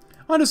rain.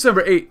 On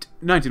December 8,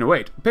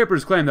 1908,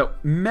 papers claimed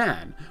that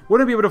man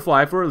wouldn't be able to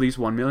fly for at least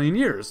 1 million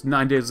years.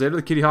 9 days later,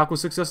 the Kitty Hawk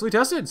was successfully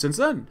tested. Since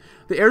then,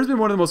 the air has been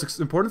one of the most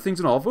important things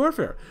in all of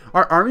warfare.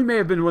 Our army may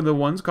have been one of the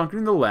ones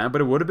conquering the land,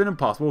 but it would have been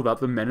impossible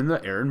without the men in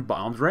the air and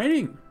bombs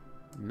raining.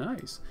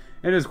 Nice.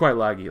 And it is quite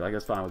laggy, like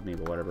that's fine with me,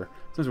 but whatever.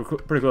 Since we're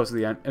pretty close to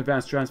the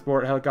advanced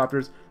transport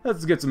helicopters,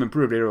 let's get some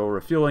improved aerial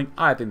refueling.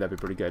 I think that'd be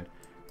pretty good.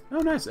 Oh,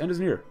 nice. End is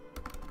near.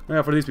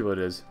 Yeah, for these people it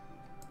is.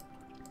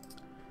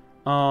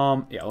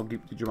 Yeah, I'll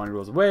keep Germany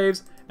rules the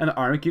waves, and the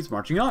army keeps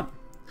marching on.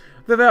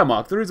 The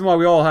Wehrmacht, the reason why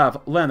we all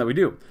have land that we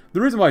do. The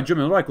reason why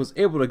German Reich was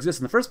able to exist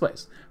in the first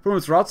place. From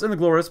its routes in the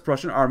glorious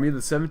Prussian army of the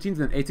 17th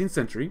and 18th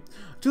century,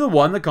 to the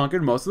one that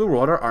conquered most of the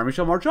world, our army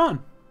shall march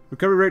on.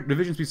 Recovery rate,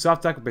 division speed,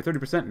 soft tackle by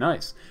 30%,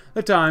 nice.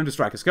 The time to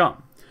strike has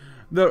come.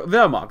 The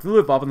Wehrmacht, the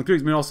Luftwaffe, and the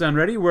Kriegsmarine all stand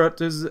ready where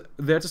it is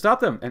there to stop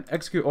them, and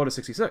execute Order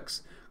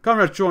 66.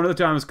 Comrade Schorner, the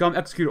time has come,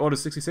 execute Order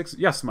 66.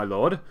 Yes, my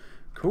lord.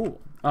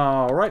 Cool.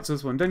 Alright, so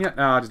this one done yet?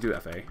 Just do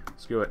FA.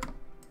 Screw it.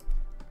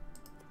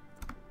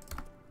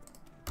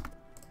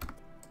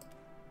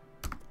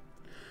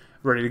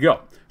 Ready to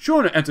go.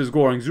 Schorner enters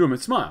Goring's room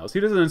and smiles. He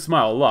doesn't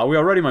smile a lot. We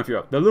are ready, my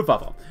Führer. The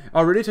Luftwaffe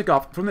are ready to take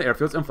off from the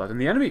airfields and flatten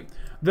the enemy.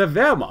 The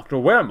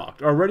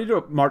Wehrmacht, are ready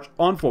to march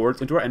on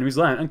forwards into our enemy's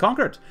land and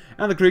conquer it.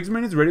 And the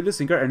Kriegsmarine is ready to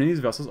sink our enemy's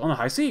vessels on the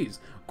high seas.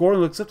 Goring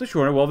looks up to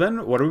Schorner. Well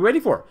then, what are we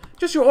waiting for?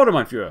 Just your order,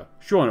 mein Führer.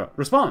 Schorner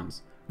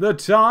responds. The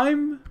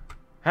time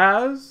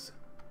has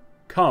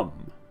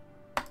come.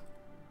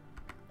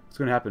 What's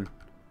going to happen?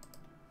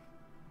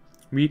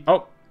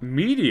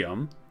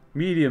 Medium?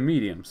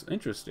 Mediums.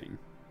 Interesting.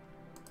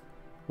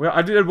 Well,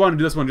 I did want to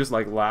do this one just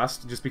like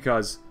last, just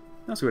because.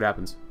 Let's see what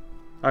happens.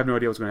 I have no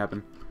idea what's going to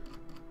happen.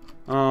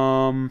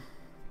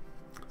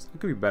 It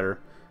could be better.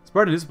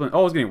 Spartan discipline.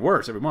 Oh, it's getting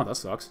worse every month. That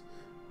sucks.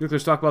 Nuclear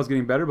stockpile is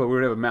getting better, but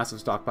we're going to have a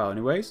massive stockpile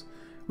anyways.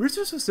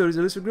 Research facilities,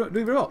 at least, are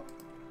doing very well.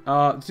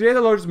 Today,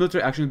 the largest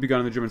military action has begun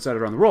on the German side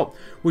around the world,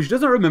 which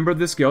doesn't remember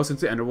this scale since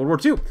the end of World War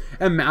II,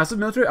 and massive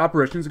military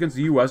operations against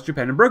the US,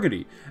 Japan, and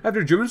Burgundy,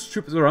 after German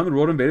troops around the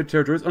world invaded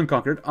territories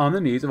unconquered on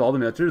the knees of all the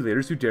military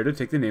leaders who dared to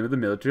take the name of the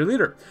military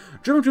leader.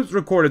 German troops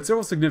recorded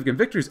several significant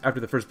victories after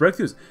the first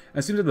breakthroughs, and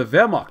it seems that the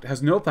Wehrmacht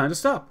has no plan to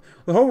stop.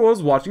 The whole world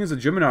is watching as the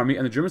German army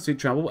and the German state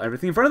trample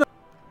everything in front of them.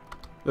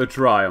 The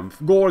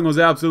triumph. Goring was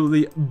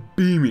absolutely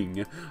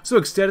beaming, so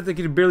ecstatic that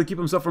he could barely keep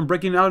himself from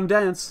breaking out and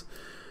dance.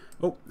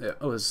 Oh, it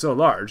was so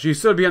large. He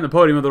stood behind the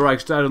podium of the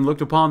Reichstag and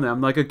looked upon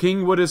them like a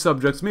king would his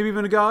subjects, maybe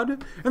even a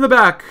god. In the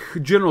back,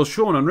 General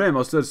Schorner and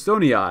Ramos stood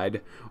stony-eyed,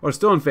 or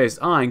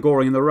stone-faced, eyeing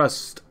Goring and the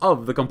rest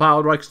of the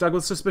compiled Reichstag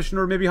with suspicion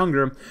or maybe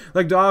hunger.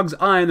 Like dogs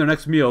eyeing their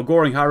next meal,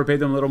 Goring, however,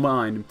 paid them little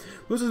mind.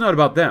 This was not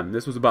about them.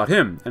 This was about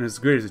him, and his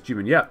greatest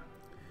achievement yet.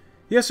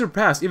 He has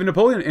surpassed even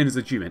Napoleon in his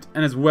achievement,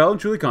 and has well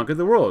and truly conquered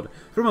the world.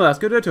 From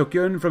Alaska to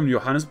Tokyo and from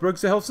Johannesburg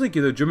to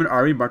Helsinki, the German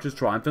army marches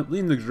triumphantly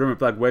and the German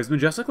flag waves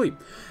majestically.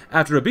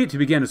 After a beat, he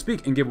began to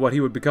speak and give what he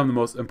would become the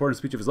most important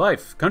speech of his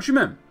life.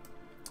 Countrymen,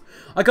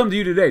 I come to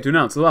you today to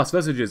announce the last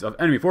vestiges of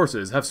enemy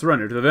forces have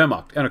surrendered to the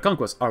Wehrmacht, and our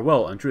conquests are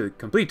well and truly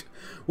complete.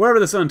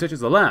 Wherever the sun touches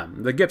the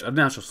land, the gift of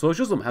National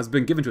Socialism has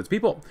been given to its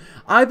people.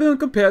 I've been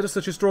compared to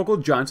such historical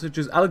giants such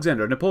as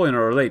Alexander, Napoleon,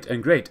 or our late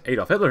and great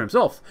Adolf Hitler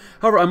himself.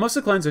 However, I must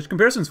decline such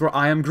comparisons, for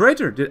I am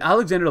greater. Did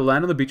Alexander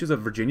land on the beaches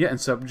of Virginia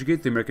and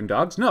subjugate the American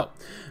dogs? No.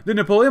 Did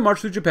Napoleon march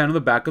through Japan on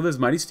the back of his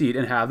mighty steed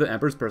and have the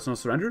Emperor's personal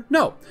surrender?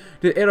 No.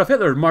 Did Adolf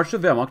Hitler march the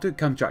Wehrmacht to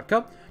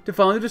Kamchatka? to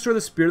finally destroy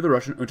the spirit of the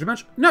Russian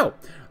Untermensch? No.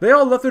 They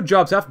all left their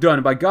jobs half done,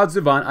 and by God's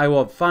divine, I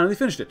will have finally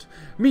finished it.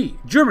 Me,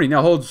 Germany,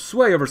 now holds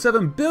sway over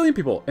 7 billion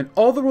people and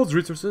all the world's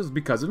resources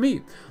because of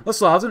me. The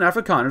Slavs and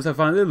Afrikaners have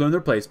finally learned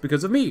their place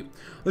because of me.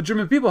 The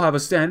German people have a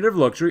standard of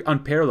luxury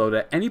unparalleled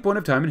at any point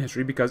of time in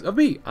history because of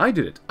me. I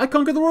did it. I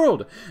conquered the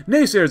world.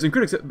 Naysayers and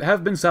critics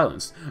have been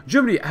silenced.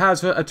 Germany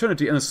has her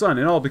eternity in the sun,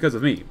 and all because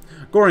of me.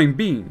 Goring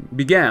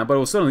began, but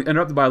was suddenly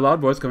interrupted by a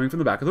loud voice coming from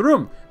the back of the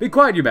room. Be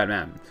quiet, you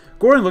madman.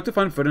 Goring looked to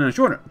find foot in a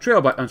shoulder,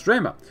 trailed by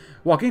Unstrema,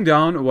 walking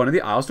down one of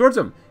the aisles towards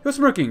him. He was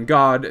smirking.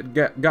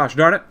 Gosh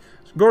darn it.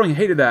 Goring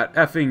hated that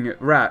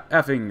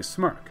effing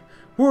smirk.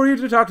 Who are you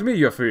to talk to me,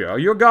 you fear?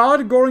 You're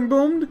God? Goring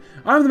boomed.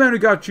 I'm the man who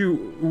got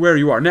you where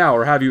you are now,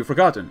 or have you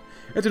forgotten?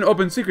 It's an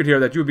open secret here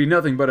that you would be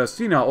nothing but a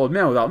senile old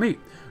man without me.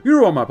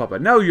 You are my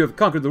puppet. Now you have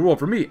conquered the world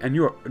for me, and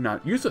you're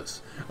not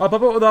useless. A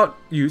puppet without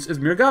use is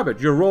mere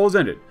garbage. Your role is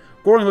ended.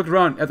 Goring looked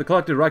around at the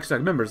collected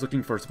Reichstag members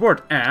looking for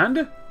support, and...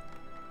 Is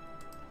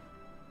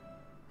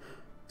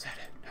that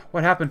it? No.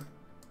 What happened?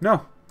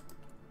 No.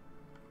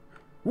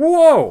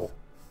 Whoa!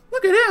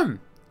 Look at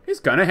him! He's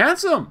kind of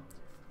handsome.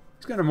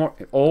 He's kind of more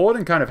old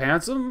and kind of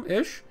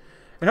handsome-ish.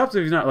 It helps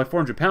if he's not like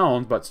 400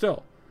 pounds, but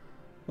still.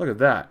 Look at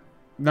that.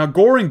 Now,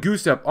 Goring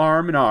goosed up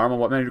arm in arm on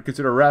what many would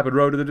consider a rapid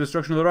road to the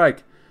destruction of the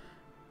Reich.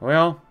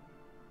 Well,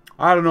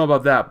 I don't know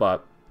about that,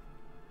 but...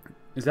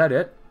 Is that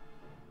it?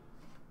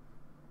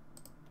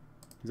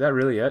 Is that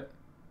really it?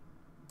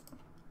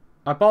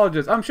 I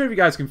apologize. I'm sure you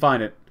guys can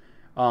find it.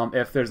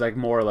 If there's like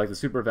more like the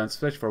super events,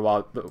 especially for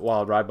a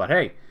wild ride. But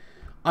hey,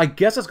 I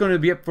guess that's going to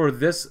be it for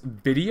this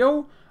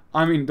video.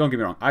 I mean, don't get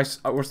me wrong.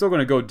 We're still going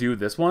to go do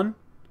this one.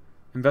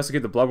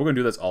 Investigate the blood. We're going to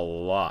do this a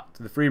lot.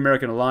 The Free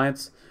American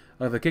Alliance,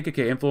 the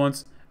KKK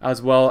influence,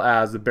 as well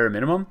as the bare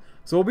minimum.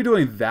 So we'll be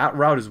doing that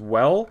route as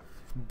well.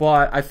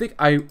 But I think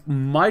I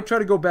might try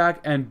to go back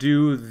and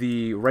do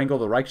the Wrangle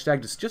the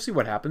Reichstag just see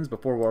what happens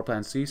before War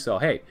Plan C. So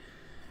hey,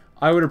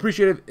 I would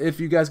appreciate it if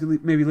you guys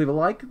could maybe leave a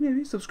like,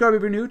 maybe subscribe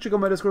if you're new, check out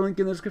my Discord link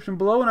in the description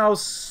below, and I'll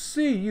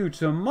see you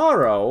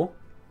tomorrow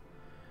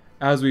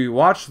as we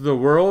watch the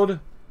world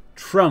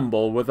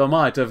tremble with the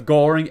might of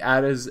Goring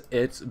as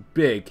its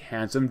big,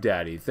 handsome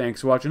daddy.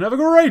 Thanks for watching. Have a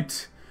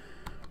great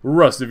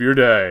rest of your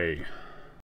day.